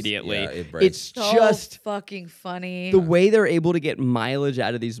shatters immediately. Yeah, it breaks. It's so just fucking funny. the way they're able to get mileage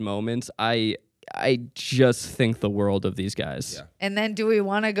out of these moments. I just think the world of these guys. Yeah. And then do we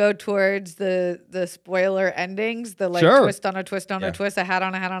want to go towards the spoiler endings? The like Sure. twist on a twist on a twist, a hat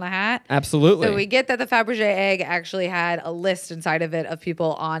on a hat on a hat? Absolutely. So we get that the Fabergé egg actually had a list inside of it of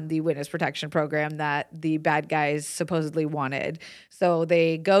people on the witness protection program that the bad guys supposedly wanted. So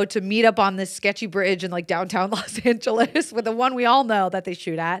they go to meet up on this sketchy bridge in like downtown Los Angeles with the one we all know that they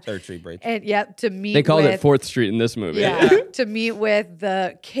shoot at. Third Street Bridge. And to meet They called with, it 4th Street in this movie. Yeah, to meet with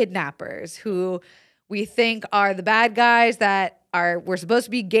the kidnappers who we think are the bad guys that we're supposed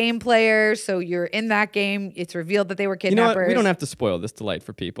to be game players. So you're in that game. It's revealed that they were You know kidnappers. what? We don't have to spoil this delight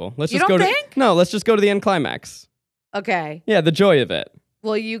for people. Let's You just don't go think? let's just go to the end climax. Okay. Yeah, the joy of it.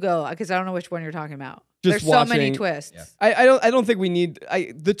 Well, you go because I don't know which one you're talking about. Just There's so many watching- twists. Yeah. I don't think we need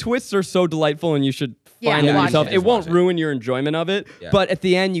the twists are so delightful and you should find them watch yourself. it. It won't Watch it. ruin your enjoyment of it. Yeah. But at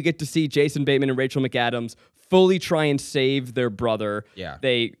the end you get to see Jason Bateman and Rachel McAdams fully try and save their brother. Yeah.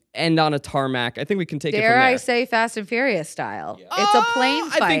 They end on a tarmac. I think we can take it from Dare there. I say Fast and Furious style? It's a plane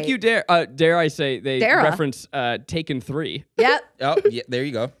fight. I think you dare. Dare I say they Darragh. reference Taken 3. Yep. Oh, yeah, there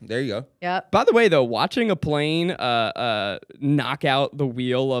you go. There you go. Yep. By the way, though, watching a plane knock out the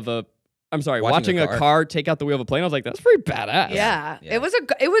wheel of a. I'm sorry, watching a car take out the wheel of a plane. I was like, that's pretty badass. Yeah. Yeah. It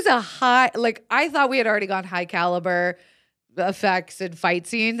was a high, like, I thought we had already gone high caliber effects and fight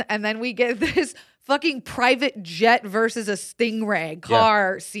scenes, and then we get this fucking private jet versus a Stingray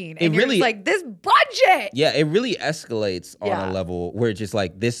car scene. And you're really- just like, this budget. Yeah, it really escalates on Yeah. a level where it's just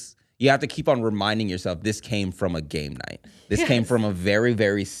like this. You have to keep on reminding yourself this came from a game night. This came from a very,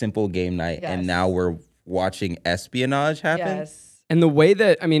 very simple game night, and Yes. now we're watching espionage happen. Yes. And the way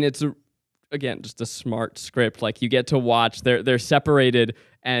that, I mean, it's again just a smart script. Like you get to watch, they're separated,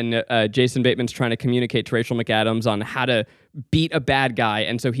 and Jason Bateman's trying to communicate to Rachel McAdams on how to beat a bad guy,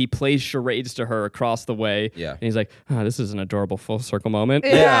 and so he plays charades to her across the way. Yeah. And he's like, oh, this is an adorable full circle moment.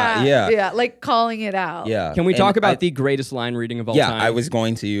 Yeah. Like calling it out. Yeah. Can we And talk about I- the greatest line reading of all Yeah, time? I was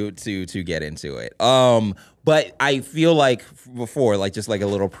going to get into it. But I feel like before, like just like a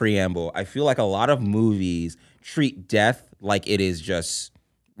little preamble, I feel like a lot of movies treat death like it is just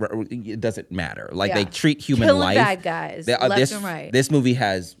it doesn't matter. Like they treat human Killing life. bad guys, left and right. This movie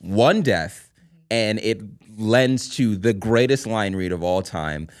has one death, and it lends to the greatest line read of all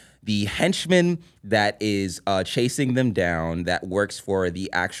time. The henchman that is chasing them down, that works for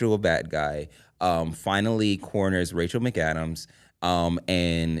the actual bad guy, finally corners Rachel McAdams,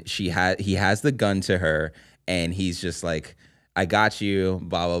 and he has the gun to her, and he's just like, I got you,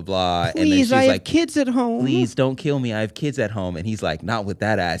 blah, blah, blah. And then she's like, kids at home. please don't kill me. I have kids at home. And he's like, not with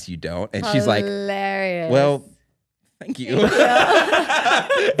that ass, you don't. And she's like, hilarious. well, thank you.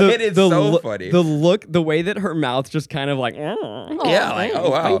 It is so funny. The way that her mouth just kind of like, Yeah, like, oh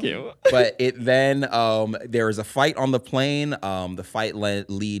wow. Thank you. But it then there is a fight on the plane. The fight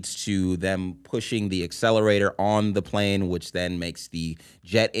leads to them pushing the accelerator on the plane, which then makes the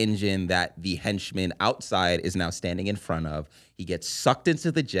jet engine that the henchman outside is now standing in front of. He gets sucked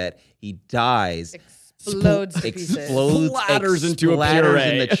into the jet. He dies. Explodes to pieces. Splatters into a puree.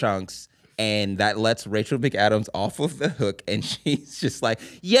 in the chunks. And that lets Rachel McAdams off of the hook, and she's just like,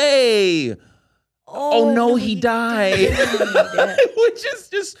 "Yay! Oh no, he died," which is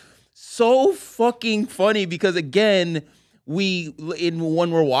just so fucking funny because again,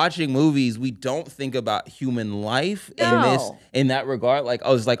 when we're watching movies, we don't think about human life in that regard. Like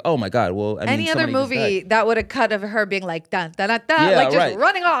I was like, "Oh my god!" Well, I mean, any other somebody just movie died. that would have cut of her being like dun dun dun dun, Yeah, like just right.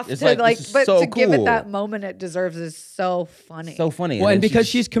 running off It's to like, like, this is but so to give it cool. that moment it deserves is so funny. So funny. Well, and then because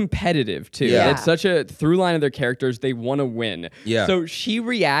she's competitive too. Yeah. It's such a through line of their characters. They want to win. Yeah. So she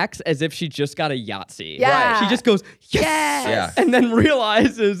reacts as if she just got a Yahtzee. Yeah. She just goes, yes. Yes. And then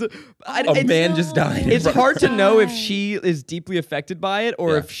realizes a man just died. It's hard to know if she is deeply affected by it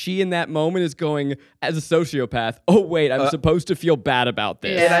or Yeah. if she in that moment is going as a sociopath, oh wait, I'm supposed to feel bad about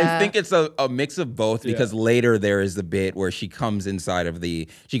this. And I Yeah. think it's a mix of both because later there is the bit where she goes inside of the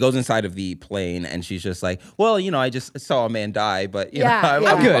plane and she's just like, well, I just saw a man die, but you know,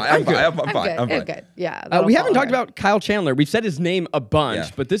 I'm good. fine. I'm good. I'm fine. I'm fine. Good. Yeah. We that'll haven't talked follow. about Kyle Chandler. We've said his name a bunch,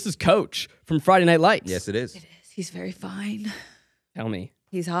 Yeah. but this is Coach from Friday Night Lights. Yes, it is. He's very fine. Tell me.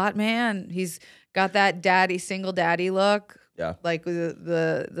 He's hot, man. He's got that single daddy look. Yeah. Like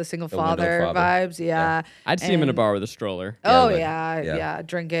the single The window father father. vibes. Yeah. I'd see him in a And- bar with a stroller. Oh but- yeah,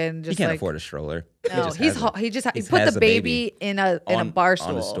 drinking. He Just can't like afford a stroller. no, just he's has it. he just He put has the a baby in a bar stool.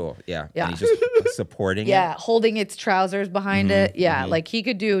 On a stool, yeah. Yeah. And he's just supporting Yeah, it. holding its trousers behind it. Yeah, like he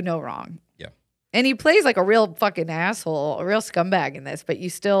could do no wrong. Yeah. And he plays like a real fucking asshole, a real scumbag in this, but you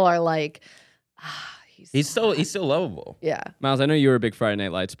still are like, He's still lovable. yeah. Miles, I know you were a big Friday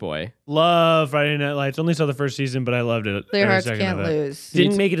Night Lights boy. Love Friday Night Lights. Only saw the first season, but I loved it. Clear every hearts second can't of it. lose.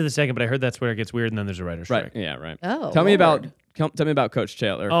 Didn't make it to the second, but I heard that's where it gets weird, and then there's a writer's strike. Right. Yeah, right. Oh, Tell me Lord. about Coach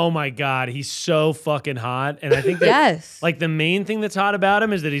Chandler. Oh my God, he's so fucking hot, and I think that Yes. like the main thing that's hot about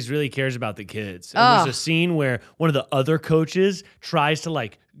him is that he's really cares about the kids. And Oh. there's a scene where one of the other coaches tries to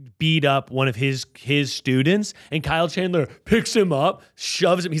like beat up one of his students, and Kyle Chandler picks him up,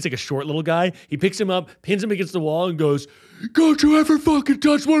 shoves him. He's like a short little guy. He picks him up, pins him against the wall, and goes, "Don't you ever fucking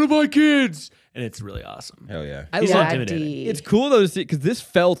touch one of my kids!" And it's really awesome. Hell yeah. I He's love so intimidating. Daddy. It's cool though to see because this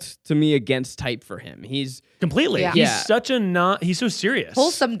felt to me against type for him. He's Completely. Yeah. He's Yeah. such a he's so serious.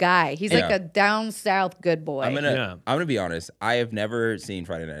 wholesome guy. He's like Yeah. a down south good boy. I'm Yeah. gonna be honest. I have never seen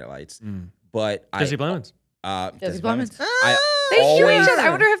Friday Night Lights, but Jesse Plemons. Jesse Plemons. I They shoot always, each other. I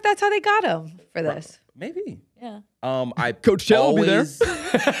wonder if that's how they got him for this. maybe. Yeah. I Coach Chandler will be there.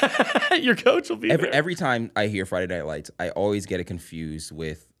 always- Your coach will be there. every time I hear Friday Night Lights, I always get it confused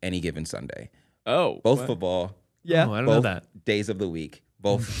with Any Given Sunday Both what? football. Yeah. Oh, I don't know Both that. days of the week.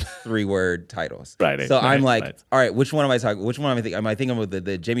 Both 3-word titles. Right. So I'm right, like, right. all right, which one am I talking? Which one am I thinking? Am I thinking of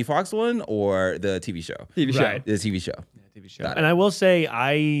the Jamie Foxx one or the TV show? TV show. Right. The TV show. TV show. Got it. And I will say,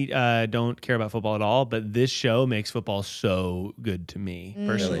 I don't care about football at all, but this show makes football so good to me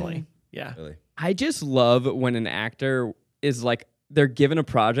personally. Yeah. Really. I just love when an actor is like, they're given a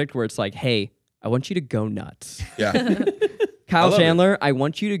project where it's like, hey, I want you to go nuts. Yeah. Kyle love Chandler, I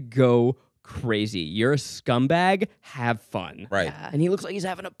want you to go crazy. You're a scumbag. Have fun. Right. Yeah. And he looks like he's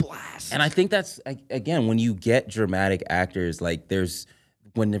having a blast. And I think that's again when you get dramatic actors like there's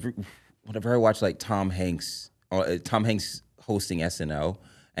whenever I watch like Tom Hanks hosting SNL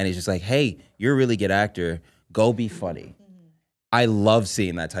and he's just like, hey, you're a really good actor, go be funny. I love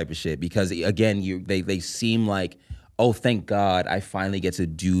seeing that type of shit because again they seem like, oh, thank God I finally get to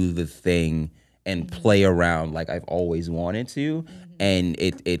do the thing and play around like I've always wanted to, and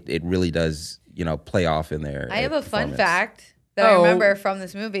it really does play off in there. I have a fun fact that I remember from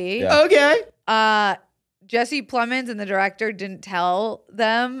this movie. Yeah. Okay. Jesse Plemons and the director didn't tell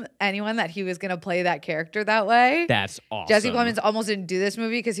anyone that he was going to play that character that way. That's awesome. Jesse Plemons almost didn't do this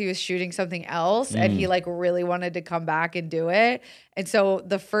movie because he was shooting something else and he like really wanted to come back and do it. And so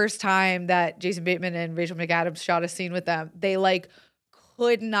the first time that Jason Bateman and Rachel McAdams shot a scene with them, they like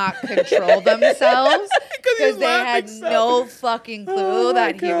could not control themselves because they had no fucking clue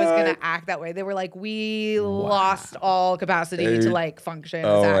that he was going to act that way. They were like, we lost all capacity to like function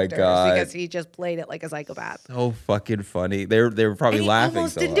as actors because he just played it like a psychopath. So fucking funny. They were probably And he laughing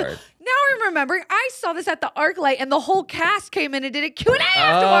almost so didn't do- hard. Now I'm remembering, I saw this at the ArcLight and the whole cast came in and did a Q&A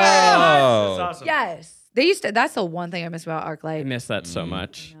afterwards. Oh. That's awesome. Yes. They used to, that's the one thing I miss about I ArcLight. miss that so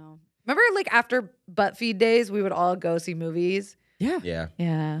much. Remember like after butt feed days, we would all go see movies? Yeah. Yeah.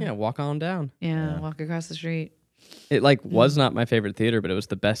 Yeah. Yeah. Walk on down. Yeah. Walk across the street. It like was not my favorite theater, but it was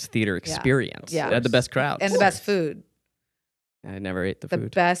the best theater experience. Yeah. It had the best crowds. And the best food. I never ate the The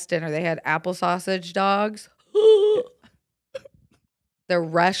food. best dinner. They had apple sausage dogs. The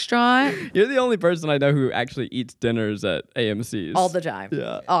restaurant You're the only person I know who actually eats dinners at AMC's. all the time.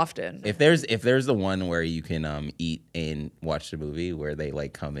 Yeah. Often. If there's the one where you can eat and watch the movie where they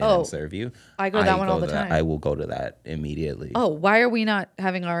like come in and serve you, I go to that one all the to that. time. I will go to that immediately. Oh, why are we not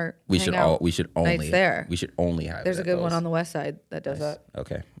having our we should hangout only nights there? We should only have. There's a it good at one those. on the west side that does that.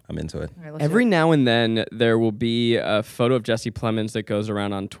 Okay, I'm into it. All right, let's do Every it. now and then there will be a photo of Jesse Plemons that goes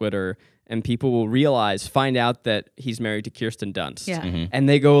around on Twitter, and people will find out that he's married to Kirsten Dunst. Yeah. And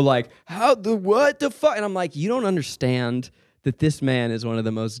they go like, what the fuck? And I'm like, you don't understand that this man is one of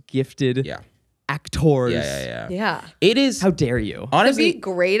the most gifted actors. Yeah. Yeah. It is. How dare you? To Honestly, be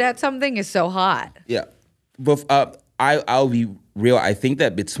great at something is so hot. yeah. But I'll be real. I think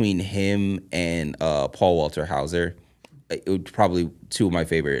that between him and Paul Walter Hauser, it would probably two of my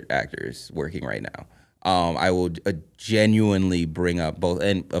favorite actors working right now. I will genuinely bring up both,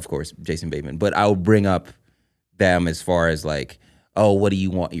 and of course Jason Bateman, but I will bring up them as far as like, oh, what do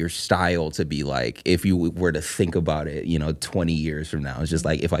you want your style to be like if you were to think about it, 20 years from now? It's just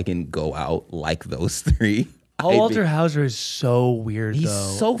like, if I can go out like those three. Paul Walter Hauser is so weird, He's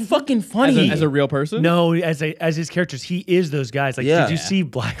though. so fucking funny. As a real person? No, as his characters, he is those guys. Like, Yeah. did you see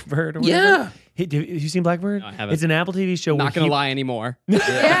Blackbird or whatever? Yeah. Have you seen Blackbird? No, I haven't. It's an Apple TV show. Not where gonna lie anymore.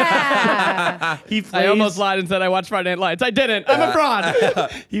 Yeah. He plays, I almost lied and said I watched Friday Night Lights. I didn't. I'm a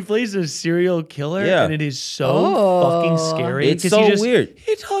fraud. He plays a serial killer, Yeah. and it is so fucking scary. It's 'cause so weird.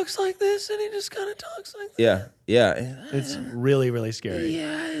 He talks like this, and he just kind of talks like this. Yeah. It's really, really scary.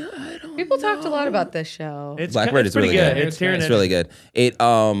 People talked a lot about this show. It's Blackbird is pretty really good. It's Taron It's really good. It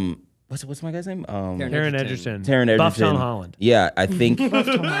what's my guy's name? Taron Egerton. Taron Egerton. Buff Tom Holland. Yeah, I think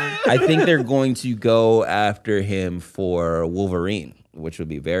they're going to go after him for Wolverine, which would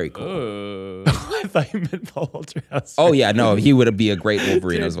be very cool. I thought you meant Paul Walter Hauser. Oh yeah, no, he would be a great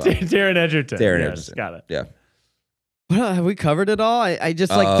Wolverine as well. Taron Egerton. Taron Yes, Egerton. got it. Yeah. Well, have we covered it all? I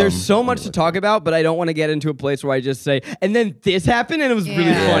just like, there's so much to talk about, but I don't want to get into a place where I just say, and then this happened and it was really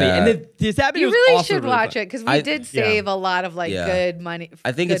Yeah. funny. And then this happened. You it was really also should really watch fun. it because we did save a lot of like good money.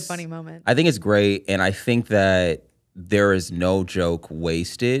 I think good it's funny moments. I think it's great, and I think that there is no joke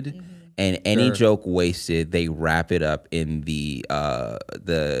wasted. And any joke wasted, they wrap it up in the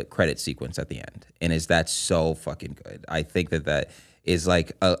credit sequence at the end, and that's so fucking good. I think that is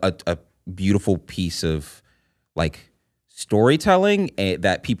like a beautiful piece of like storytelling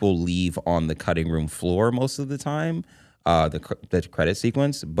that people leave on the cutting room floor most of the time. The credit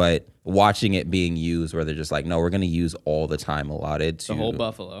sequence, but watching it being used where they're just like, no, we're going to use all the time allotted to The whole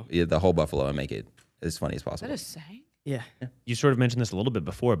buffalo. Yeah, the whole buffalo and make it as funny as possible. Is that a saying? Yeah. You sort of mentioned this a little bit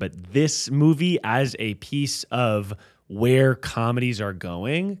before, but this movie as a piece of where comedies are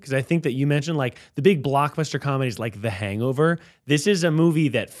going, because I think that you mentioned like the big blockbuster comedies like The Hangover. This is a movie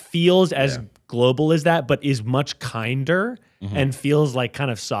that feels as global as that, but is much kinder and feels like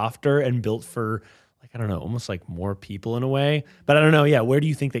kind of softer and built for, like, I don't know, almost like more people in a way. But I don't know. Yeah. Where do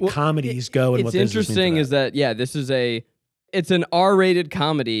you think that comedies go? And what's interesting is that, this is it's an R-rated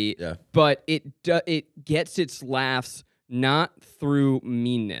comedy, but it gets its laughs not through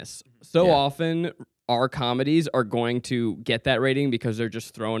meanness. So often our comedies are going to get that rating because they're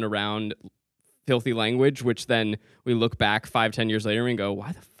just throwing around filthy language, which then we look back 5-10 years later and go,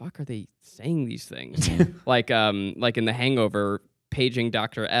 why the fuck are they saying these things? like in The Hangover, paging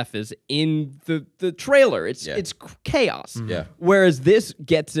Dr. F is in the trailer. It's chaos. Yeah. Whereas this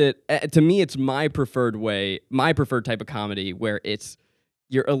gets it, to me, it's my preferred type of comedy where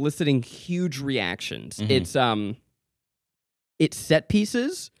you're eliciting huge reactions. It's set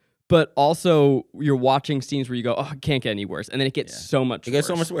pieces, but also you're watching scenes where you go, oh, it can't get any worse. And then it gets so much worse. It gets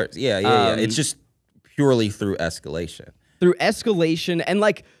so much worse. Yeah. It's just purely through escalation. And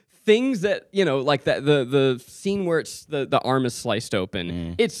like things that, like the scene where it's the arm is sliced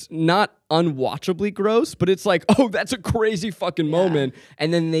open. It's not unwatchably gross, but it's like, oh, that's a crazy fucking moment.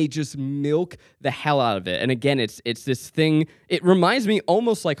 And then they just milk the hell out of it. And again, it's this thing. It reminds me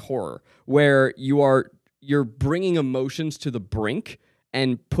almost like horror, where you're bringing emotions to the brink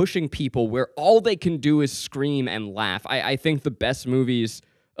and pushing people where all they can do is scream and laugh. I think the best movies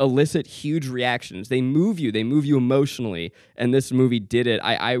elicit huge reactions. They move you emotionally, and this movie did it.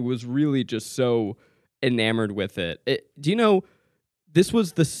 I was really just so enamored with it. Do you know, this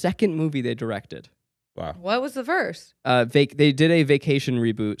was the second movie they directed. Wow. What was the first? They did a Vacation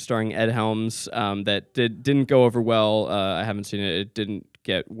reboot starring Ed Helms that didn't go over well. I haven't seen it. It didn't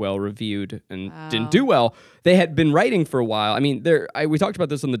get well reviewed and didn't do well. They had been writing for a while. I mean, we talked about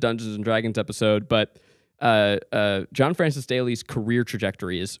this on the Dungeons and Dragons episode, but John Francis Daley's career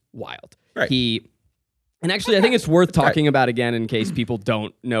trajectory is wild. Right. And actually, I think it's worth talking about again in case people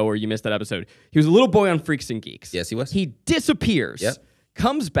don't know or you missed that episode. He was a little boy on Freaks and Geeks. Yes, he was. He disappears. Yep.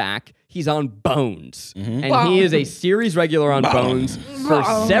 Comes back, he's on Bones. And he is a series regular on Bones for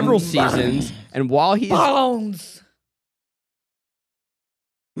several seasons. And while he's... Bones!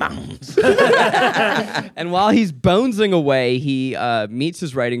 And while he's bonesing away, he meets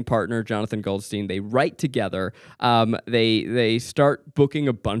his writing partner, Jonathan Goldstein. They write together. They start booking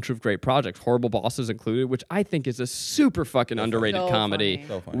a bunch of great projects, Horrible Bosses included, which I think is a super fucking underrated comedy. Funny.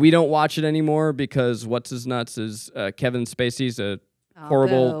 So funny. We don't watch it anymore because What's His Nuts is Kevin Spacey's a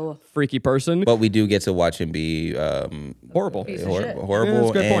horrible, freaky person. But we do get to watch him be horrible. Piece of shit.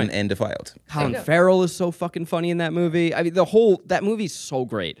 horrible Yeah, and defiled. Colin Farrell is so fucking funny in that movie. I mean, that movie's so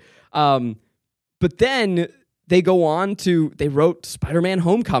great. But then they go on they wrote Spider-Man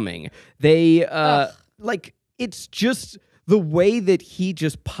Homecoming. It's just the way that he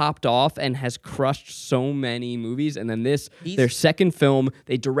just popped off and has crushed so many movies. And then their second film,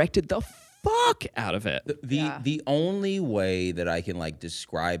 they directed the fuck out of it. The only way that I can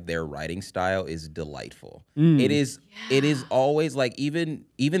describe their writing style is delightful. It is always even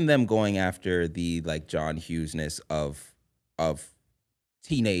them going after the John Hughesness of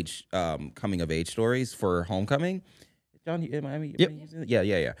teenage coming of age stories for Homecoming. John, am I using it?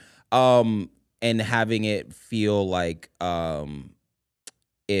 Yeah. And having it feel like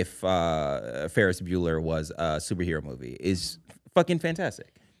if Ferris Bueller was a superhero movie is fucking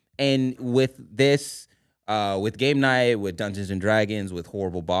fantastic. And with this, with Game Night, with Dungeons and Dragons, with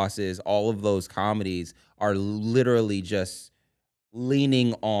Horrible Bosses, all of those comedies are literally just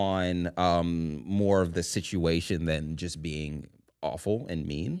leaning on more of the situation than just being awful and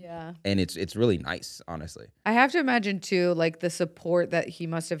mean. Yeah. And it's really nice, honestly. I have to imagine too, the support that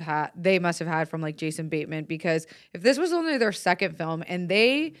they must have had from Jason Bateman, because if this was only their second film and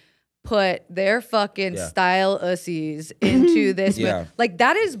they put their fucking style ussies into this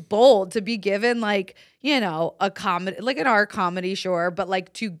that is bold to be given a comedy, an art comedy, sure,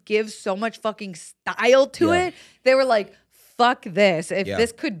 but to give so much fucking style to it. They were like, fuck this. If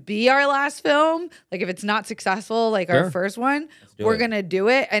this could be our last film, if it's not successful our first one, we're gonna do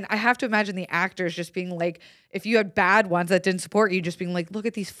it. And I have to imagine the actors just being if you had bad ones that didn't support you, just being look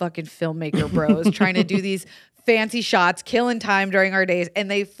at these fucking filmmaker bros trying to do these fancy shots, killing time during our days, and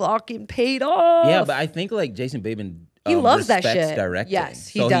they fucking paid off. Yeah, but I think Jason Bateman he loves that shit. Directing. Yes,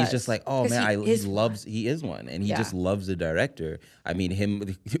 he so does. He's just oh man, he is one, and he just loves the director. I mean,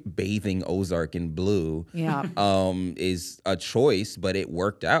 him bathing Ozark in blue, is a choice, but it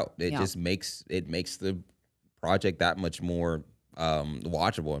worked out. It just makes the project that much more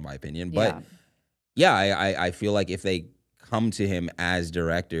watchable, in my opinion. But yeah, I feel like if they come to him as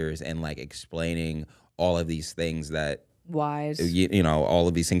directors and like explaining all of these things that Wise. you know, all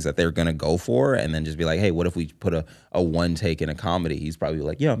of these things that they're gonna go for, and then just be like, hey, what if we put a one take in a comedy? He's probably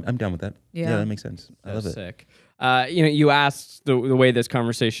like, yeah, I'm down with that. Yeah, that makes sense. I love it. Sick. You know, you asked the way this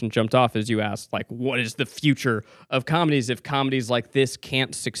conversation jumped off is you asked like, what is the future of comedies if comedies like this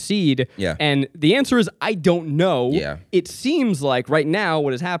can't succeed? Yeah. And the answer is I don't know. Yeah. It seems like right now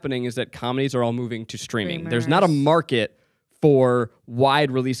what is happening is that comedies are all moving to streaming. There's not a market for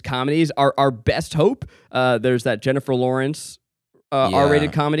wide release comedies. Our best hope, there's that Jennifer Lawrence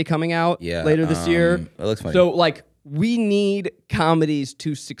R-rated comedy coming out later this year. It looks funny. So like we need comedies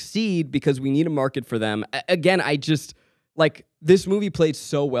to succeed because we need a market for them. Again, I just like this movie played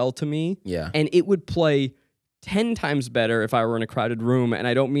so well to me. Yeah. And it would play 10 times better if I were in a crowded room. And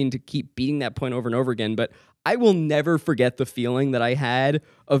I don't mean to keep beating that point over and over again, but I will never forget the feeling that I had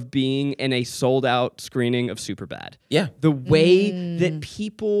of being in a sold-out screening of Superbad. Yeah. The way that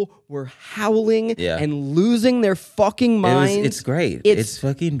people were howling and losing their fucking minds. It's great. It's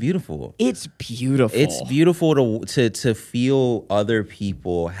fucking beautiful. It's beautiful. It's beautiful to feel other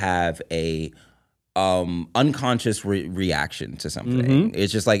people have a unconscious reaction to something.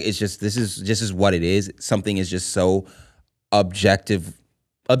 It's just like this is what it is. Something is just so objectively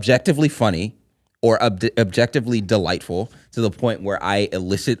funny or objectively delightful to the point where I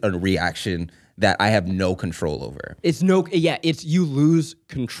elicit a reaction that I have no control over. It's you lose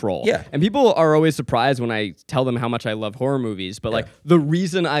control. Yeah. And people are always surprised when I tell them how much I love horror movies, but like the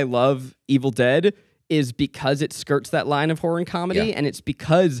reason I love Evil Dead is because it skirts that line of horror and comedy, and it's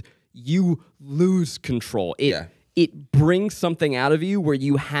because you lose control. It brings something out of you where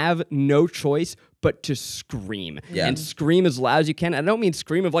you have no choice but to scream. Yeah. And scream as loud as you can. I don't mean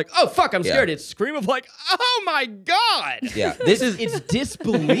scream of like, oh fuck, I'm scared. It's scream of like, oh my God. Yeah. It's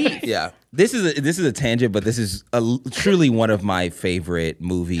disbelief. Yeah. This is a tangent, but this is truly one of my favorite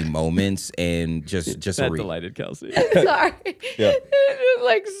movie moments, and just That delighted Kelsey. Sorry. Yeah.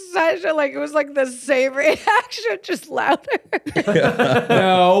 Like such a it was like the same reaction, just louder.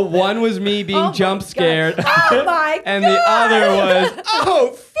 No, one was me being jump scared. Oh my God. And the other was,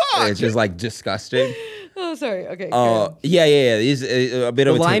 oh fuck. It's just like disgusting. Oh, sorry. Okay. Yeah. It's a bit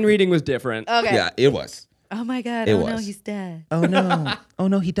The of a line reading was different. Okay. Yeah, it was. Oh my God. It No, was. he's dead. Oh no. Oh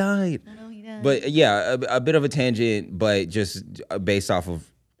no, he died. Oh no, he died. But yeah, a bit of a tangent, but just based off of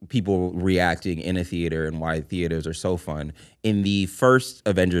people reacting in a theater and why theaters are so fun. In the first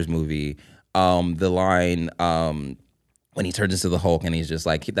Avengers movie, the line when he turns into the Hulk and he's just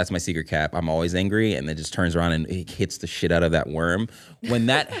like, that's my secret cap, I'm always angry, and then just turns around and he hits the shit out of that worm. When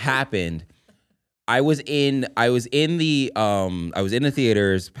that happened, I was in the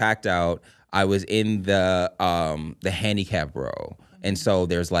theaters, packed out. I was in the handicap row. And so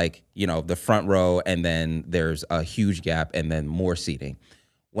there's like, you know, the front row, and then there's a huge gap and then more seating.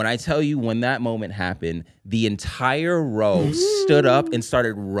 When I tell you, when that moment happened, the entire row stood up and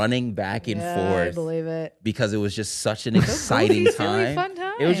started running back and forth. I believe it. Because it was just such an exciting time. Really fun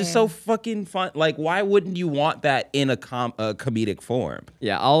time. It was just so fucking fun. Like, why wouldn't you want that in a comedic form?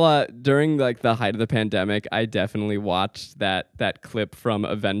 Yeah, I'll during like the height of the pandemic, I definitely watched that clip from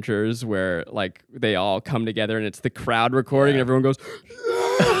Avengers where like they all come together and it's the crowd recording and everyone goes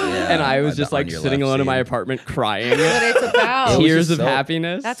and I was just like sitting alone in my apartment crying. What it's about. Tears of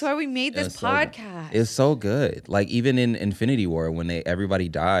happiness. That's why we made this podcast. It's so good. Like even in Infinity War, when everybody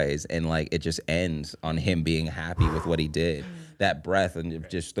dies and like it just ends on him being happy with what he did. That breath and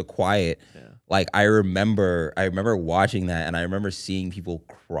just the quiet. Yeah. Like I remember watching that, and I remember seeing people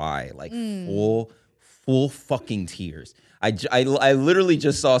cry like full fucking tears. I literally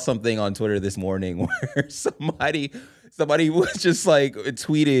just saw something on Twitter this morning where somebody was just like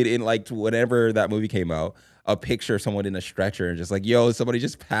tweeted in like whenever that movie came out, a picture of someone in a stretcher and just like, yo, somebody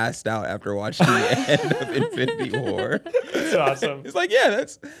just passed out after watching the end of Infinity War. That's awesome. It's like, yeah,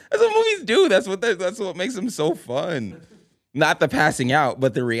 that's what movies do. That's what makes them so fun. Not the passing out,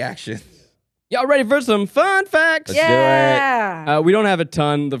 but the reaction. Y'all ready for some fun facts? Let's do it. We don't have a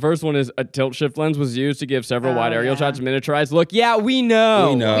ton. The first one is a tilt shift lens was used to give several wide aerial shots miniaturized look. Yeah, we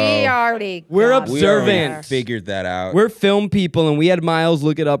know. We're observant. We already figured that out. We're film people, and we had Miles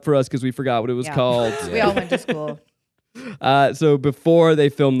look it up for us because we forgot what it was called. We all went to school. So before they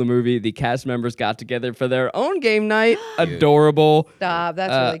filmed the movie, the cast members got together for their own game night. Adorable. Stop.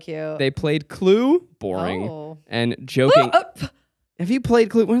 That's really cute. They played Clue. Boring. And joking. Have you played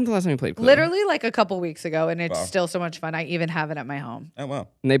Clue? When's the last time you played Clue? Literally like a couple weeks ago, and it's still so much fun. I even have it at my home. Oh, wow.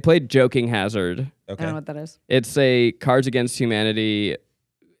 And they played Joking Hazard. Okay. I don't know what that is. It's a Cards Against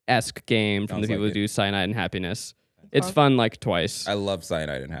Humanity-esque game from Sounds the people like who do Cyanide and Happiness. It's fun like twice. I love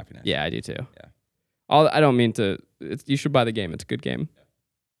Cyanide and Happiness. Yeah, I do too. Yeah. I don't mean to. You should buy the game. It's a good game.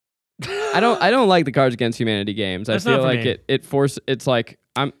 I don't like the Cards Against Humanity games. That's I not feel for like me. it's like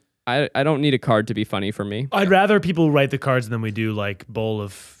I don't need a card to be funny for me. I'd rather people write the cards than we do like bowl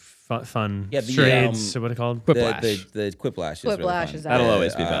of fun charades. What are they called? Quiplash. The Quiplash is really Quiplash fun. is That'll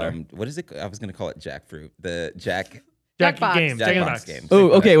always be better. What is it? I was going to call it jackfruit. The Jack Jackbox. Game. Jack in the Jackbox Box. game. Oh,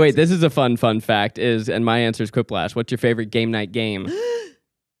 okay. Wait. This is a fun fact. And my answer is Quiplash. What's your favorite game night game?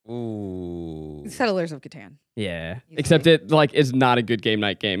 Ooh. Settlers of Catan. Yeah. You Except think? it like is not a good game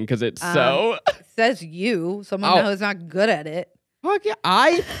night game because it's so. Says you, someone Oh. who's not good at it. Fuck yeah.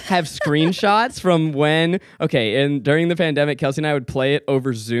 I have screenshots from when, during the pandemic, Kelsey and I would play it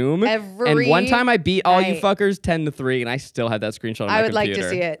over Zoom. And one time I beat all you night. fuckers 10-3, and I still have that screenshot on my I would computer. like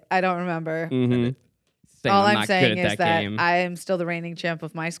to see it. I don't remember. Mm-hmm. All I'm not saying good is at that game. I am still the reigning champ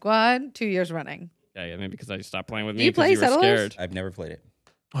of my squad, 2 years running. Yeah, maybe because I stopped playing with Do me you because play you were Settlers? scared. I've never played it.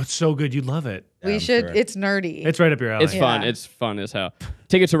 Oh, it's so good. You'd love it. We I'm should. sure. It's nerdy. It's right up your alley. It's fun. Yeah. It's fun as hell.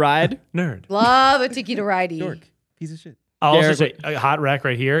 Ticket to Ride. Nerd. Love a tiki to ridey. Dork. Piece of shit. I'll also Garrick- say a hot rec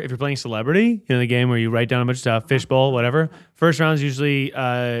right here. If you're playing Celebrity, the game where you write down a bunch of stuff, fishbowl, whatever. First round is usually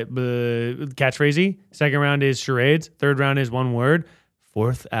catchphrasey. Second round is charades. Third round is one word.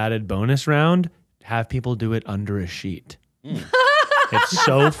 Fourth added bonus round, have people do it under a sheet. It's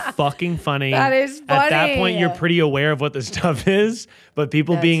so fucking funny. That is At that funny. point, you're pretty aware of what the stuff is, but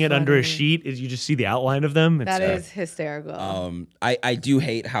people That's being it under a funny. sheet is you just see the outline of them. It's, That is hysterical. I do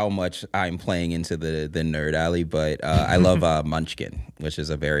hate how much I'm playing into the nerd alley, but I love Munchkin, which is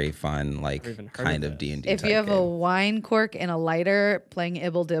a very fun even heard kind of of D&D if type you have a game. wine cork and a lighter, playing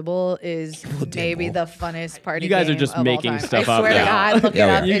Ibble Dibble is maybe the funnest party. You guys are game just of all making time. stuff I up swear now. to God, look Yeah, it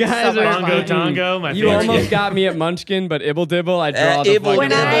up. You It's guys so are much Bongo fun. Tongo, my You favorite. almost got me at Munchkin, but Ibble Dibble, I draw the Ibble fucking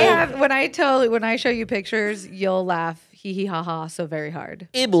Dibble. When I show you pictures, you'll laugh hee hee ha ha so very hard.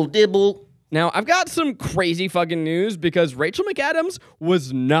 Ibble dibble. Now, I've got some crazy fucking news because Rachel McAdams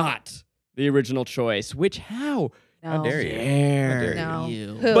was not the original choice, which how? No. dare you? How dare No.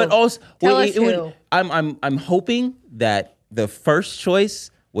 you? Who? But also, Tell wait, us it would- who. I'm hoping that the first choice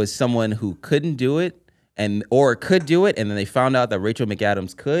was someone who couldn't do it or could do it, and then they found out that Rachel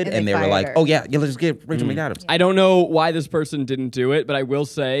McAdams could, And and they they were fired like, her. "Oh yeah, let's just get Rachel McAdams." I don't know why this person didn't do it, but I will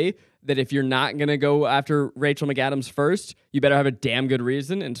say that if you're not going to go after Rachel McAdams first, you better have a damn good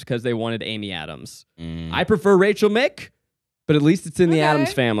reason, and it's because they wanted Amy Adams. I prefer Rachel Mick, but at least it's in the Okay.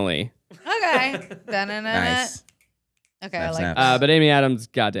 Adams family. Okay. Da-na-na-na. Nice. Okay, Snap, I like snap. that. But Amy Adams,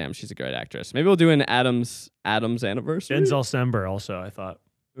 goddamn, she's a great actress. Maybe we'll do an Adams anniversary. Denzel Sember also, I thought.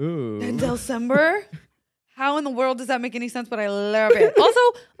 Ooh. Denzel Sember? How in the world does that make any sense? But I love it. Also,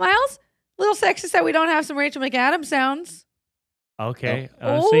 Miles, little sexist that we don't have some Rachel McAdams sounds. Okay.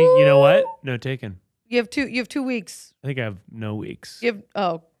 Honestly, you know what? No taken. You have 2 weeks. I think I have no weeks. You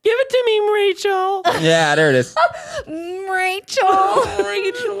have Give it to me, Rachel. Yeah, there it is.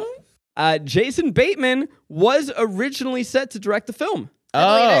 Rachel. Jason Bateman was originally set to direct the film.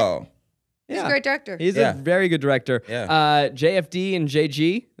 Oh, He's a great director. He's Yeah. a very good director. Yeah. JFD and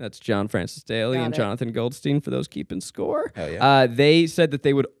JG, that's John Francis Daly Got and it. Jonathan Goldstein for those keeping score. Hell yeah. They said that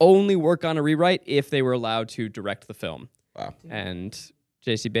they would only work on a rewrite if they were allowed to direct the film. Wow, And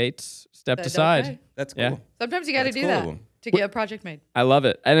JC Bates stepped Said aside. okay. that's cool. Yeah. Sometimes you got to That's do cool that of him. to get a project made. I love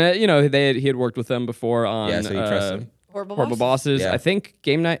it. And, he had worked with them before on Yeah, so you trust him. Horrible Bosses. Yeah. I think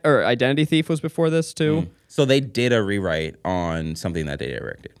Game Night or Identity Thief was before this too. So they did a rewrite on something that they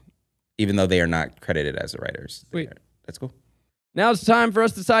directed, even though they are not credited as the writers. Sweet. That's cool. Now it's time for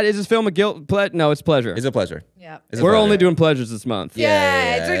us to decide: is this film a guilt? No, it's pleasure. It's a pleasure. Yeah. It's a We're pleasure. only doing pleasures this month.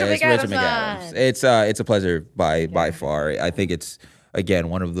 Yeah, it's Rachel McAdams' on. It's a pleasure by far. I think it's again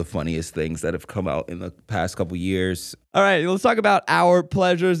one of the funniest things that have come out in the past couple years. All right, let's talk about our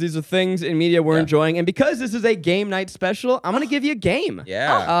pleasures. These are things in media we're enjoying, and because this is a game night special, I'm gonna give you a game.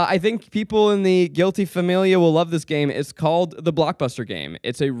 Yeah. I think people in the Guilty Familia will love this game. It's called the Blockbuster Game.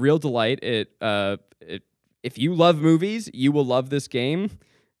 It's a real delight. If you love movies, you will love this game.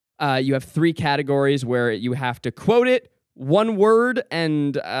 You have 3 categories where you have to quote it, one word,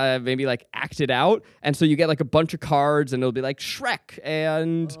 and maybe like act it out. And so you get like a bunch of cards, and it'll be like Shrek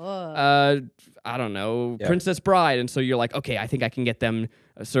and I don't know, Princess Bride. And so you're like, okay, I think I can get them.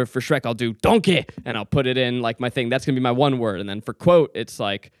 So for Shrek, I'll do donkey, and I'll put it in like my thing. That's gonna be my one word. And then for quote, it's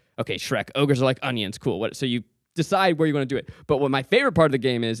like, okay, Shrek. Ogres are like onions. Cool. So you decide where you want to do it. But what my favorite part of the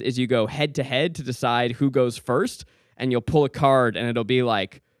game is you go head to head to decide who goes first, and you'll pull a card, and it'll be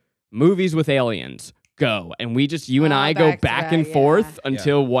like movies with aliens. Go. And you and I go back and forth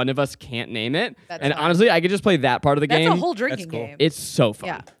until one of us can't name it. That's and fun. honestly, I could just play that part of the game. That's a whole drinking That's cool. game. It's so fun.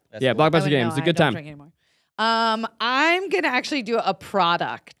 Yeah. That's Yeah, cool. Blockbuster Game. It's a good I don't time. drink anymore. I'm gonna actually do a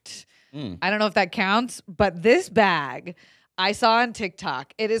product. I don't know if that counts, but this bag I saw on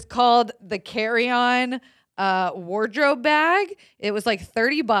TikTok. It is called the carry-on wardrobe bag. It was like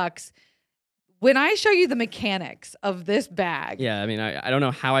 $30. When I show you the mechanics of this bag, Yeah, I mean, I don't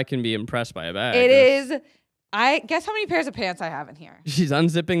know how I can be impressed by a bag. it is. I guess how many pairs of pants I have in here. She's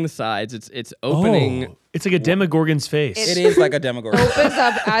unzipping the sides. It's opening. Oh, it's like a Demogorgon's face. It is like a Demogorgon. Opens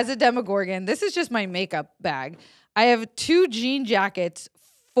up as a Demogorgon. This is just my makeup bag. I have 2 jean jackets,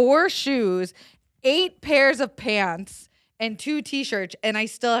 4 shoes, 8 pairs of pants, and 2 t-shirts, and I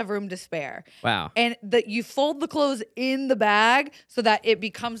still have room to spare. Wow. And you fold the clothes in the bag so that it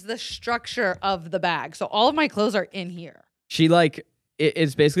becomes the structure of the bag. So all of my clothes are in here. She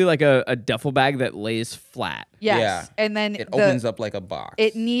it's basically like a duffel bag that lays flat. Yes. Yeah. And then It opens up like a box.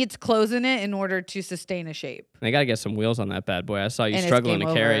 It needs clothes in it in order to sustain a shape. They gotta get some wheels on that bad boy. I saw you And it's struggling to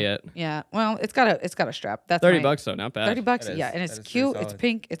game carry over. it. Yeah. Well, it's got a strap. That's $30 though, not bad. $30. That is- Yeah, and it's that is pretty cute. It's solid.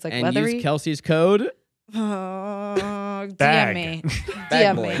 pink. It's like And leathery. use Kelsey's code. DM Bag. me. Bag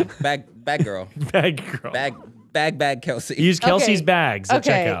DM boy. me. Bag girl. Bag girl. Bag Kelsey. Use Kelsey's Okay. bags at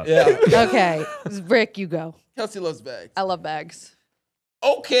Okay. checkout. Yeah. Okay. Rick, you go. Kelsey loves bags. I love bags.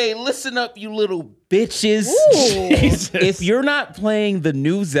 Okay, listen up, you little bitches. Jesus. If you're not playing the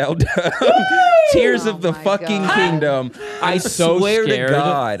new Zelda, Tears Oh of the my fucking God. Kingdom, I so swear scared. to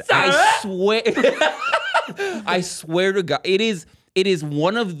God, I swear to God, it is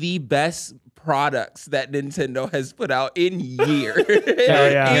one of the best products that Nintendo has put out in years.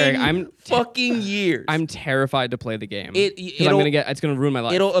 yeah. Garrick, In fucking years. I'm terrified to play the game. 'Cause It'll- it's gonna ruin my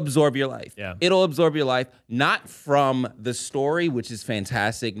life. It'll absorb your life. Yeah. It'll absorb your life, not from the story, which is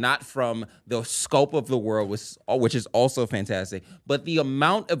fantastic, not from the scope of the world, which is also fantastic, but the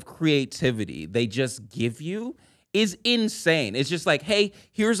amount of creativity they just give you is insane. It's just like, hey,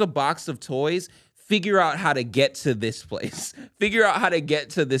 here's a box of toys. Figure out how to get to this place. Figure out how to get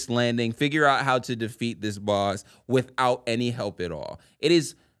to this landing. Figure out how to defeat this boss without any help at all. It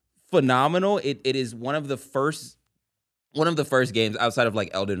is phenomenal. It is one of the first games outside of like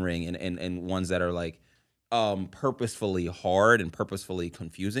Elden Ring and ones that are like purposefully hard and purposefully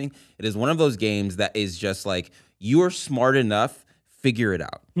confusing. It is one of those games that is just like, you are smart enough, figure it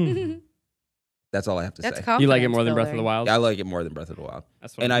out. That's all I have to That's say. confidence You like it more than Breath of the building. Wild? I like it more than Breath of the Wild.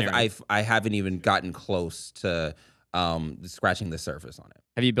 That's what And I'm hearing. I haven't even gotten close to scratching the surface on it.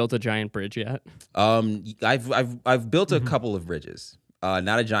 Have you built a giant bridge yet? I've built a couple of bridges.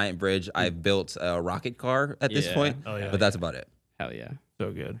 Not a giant bridge. I've built a rocket car at this Yeah. point, Oh, yeah. but that's about it. Hell yeah.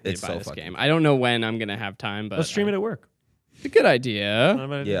 So good. Need It's to buy so this fucking game. I don't know when I'm gonna have time, but Let's stream it at work. It's a good idea.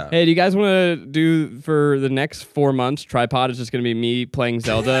 Yeah. Hey, do you guys want to do for the next 4 months? Tripod is just gonna be me playing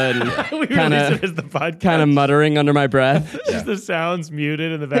Zelda and We Kinda- release it as the podcast. kind of muttering under my breath. Just the sounds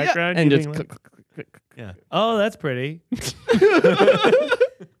muted in the background. and you just being like- click, click, click. yeah. Oh, that's pretty.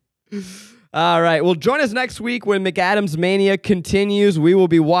 All right. Well, join us next week when McAdams Mania continues. We will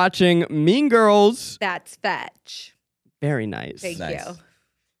be watching Mean Girls. That's fetch. Very nice. Thank Nice. you.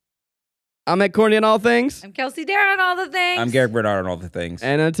 I'm at Corny on all things. I'm Kelsey Darragh on all the things. I'm Garrick Bernard on all the things.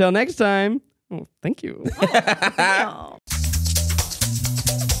 And until next time, oh, thank you. Oh.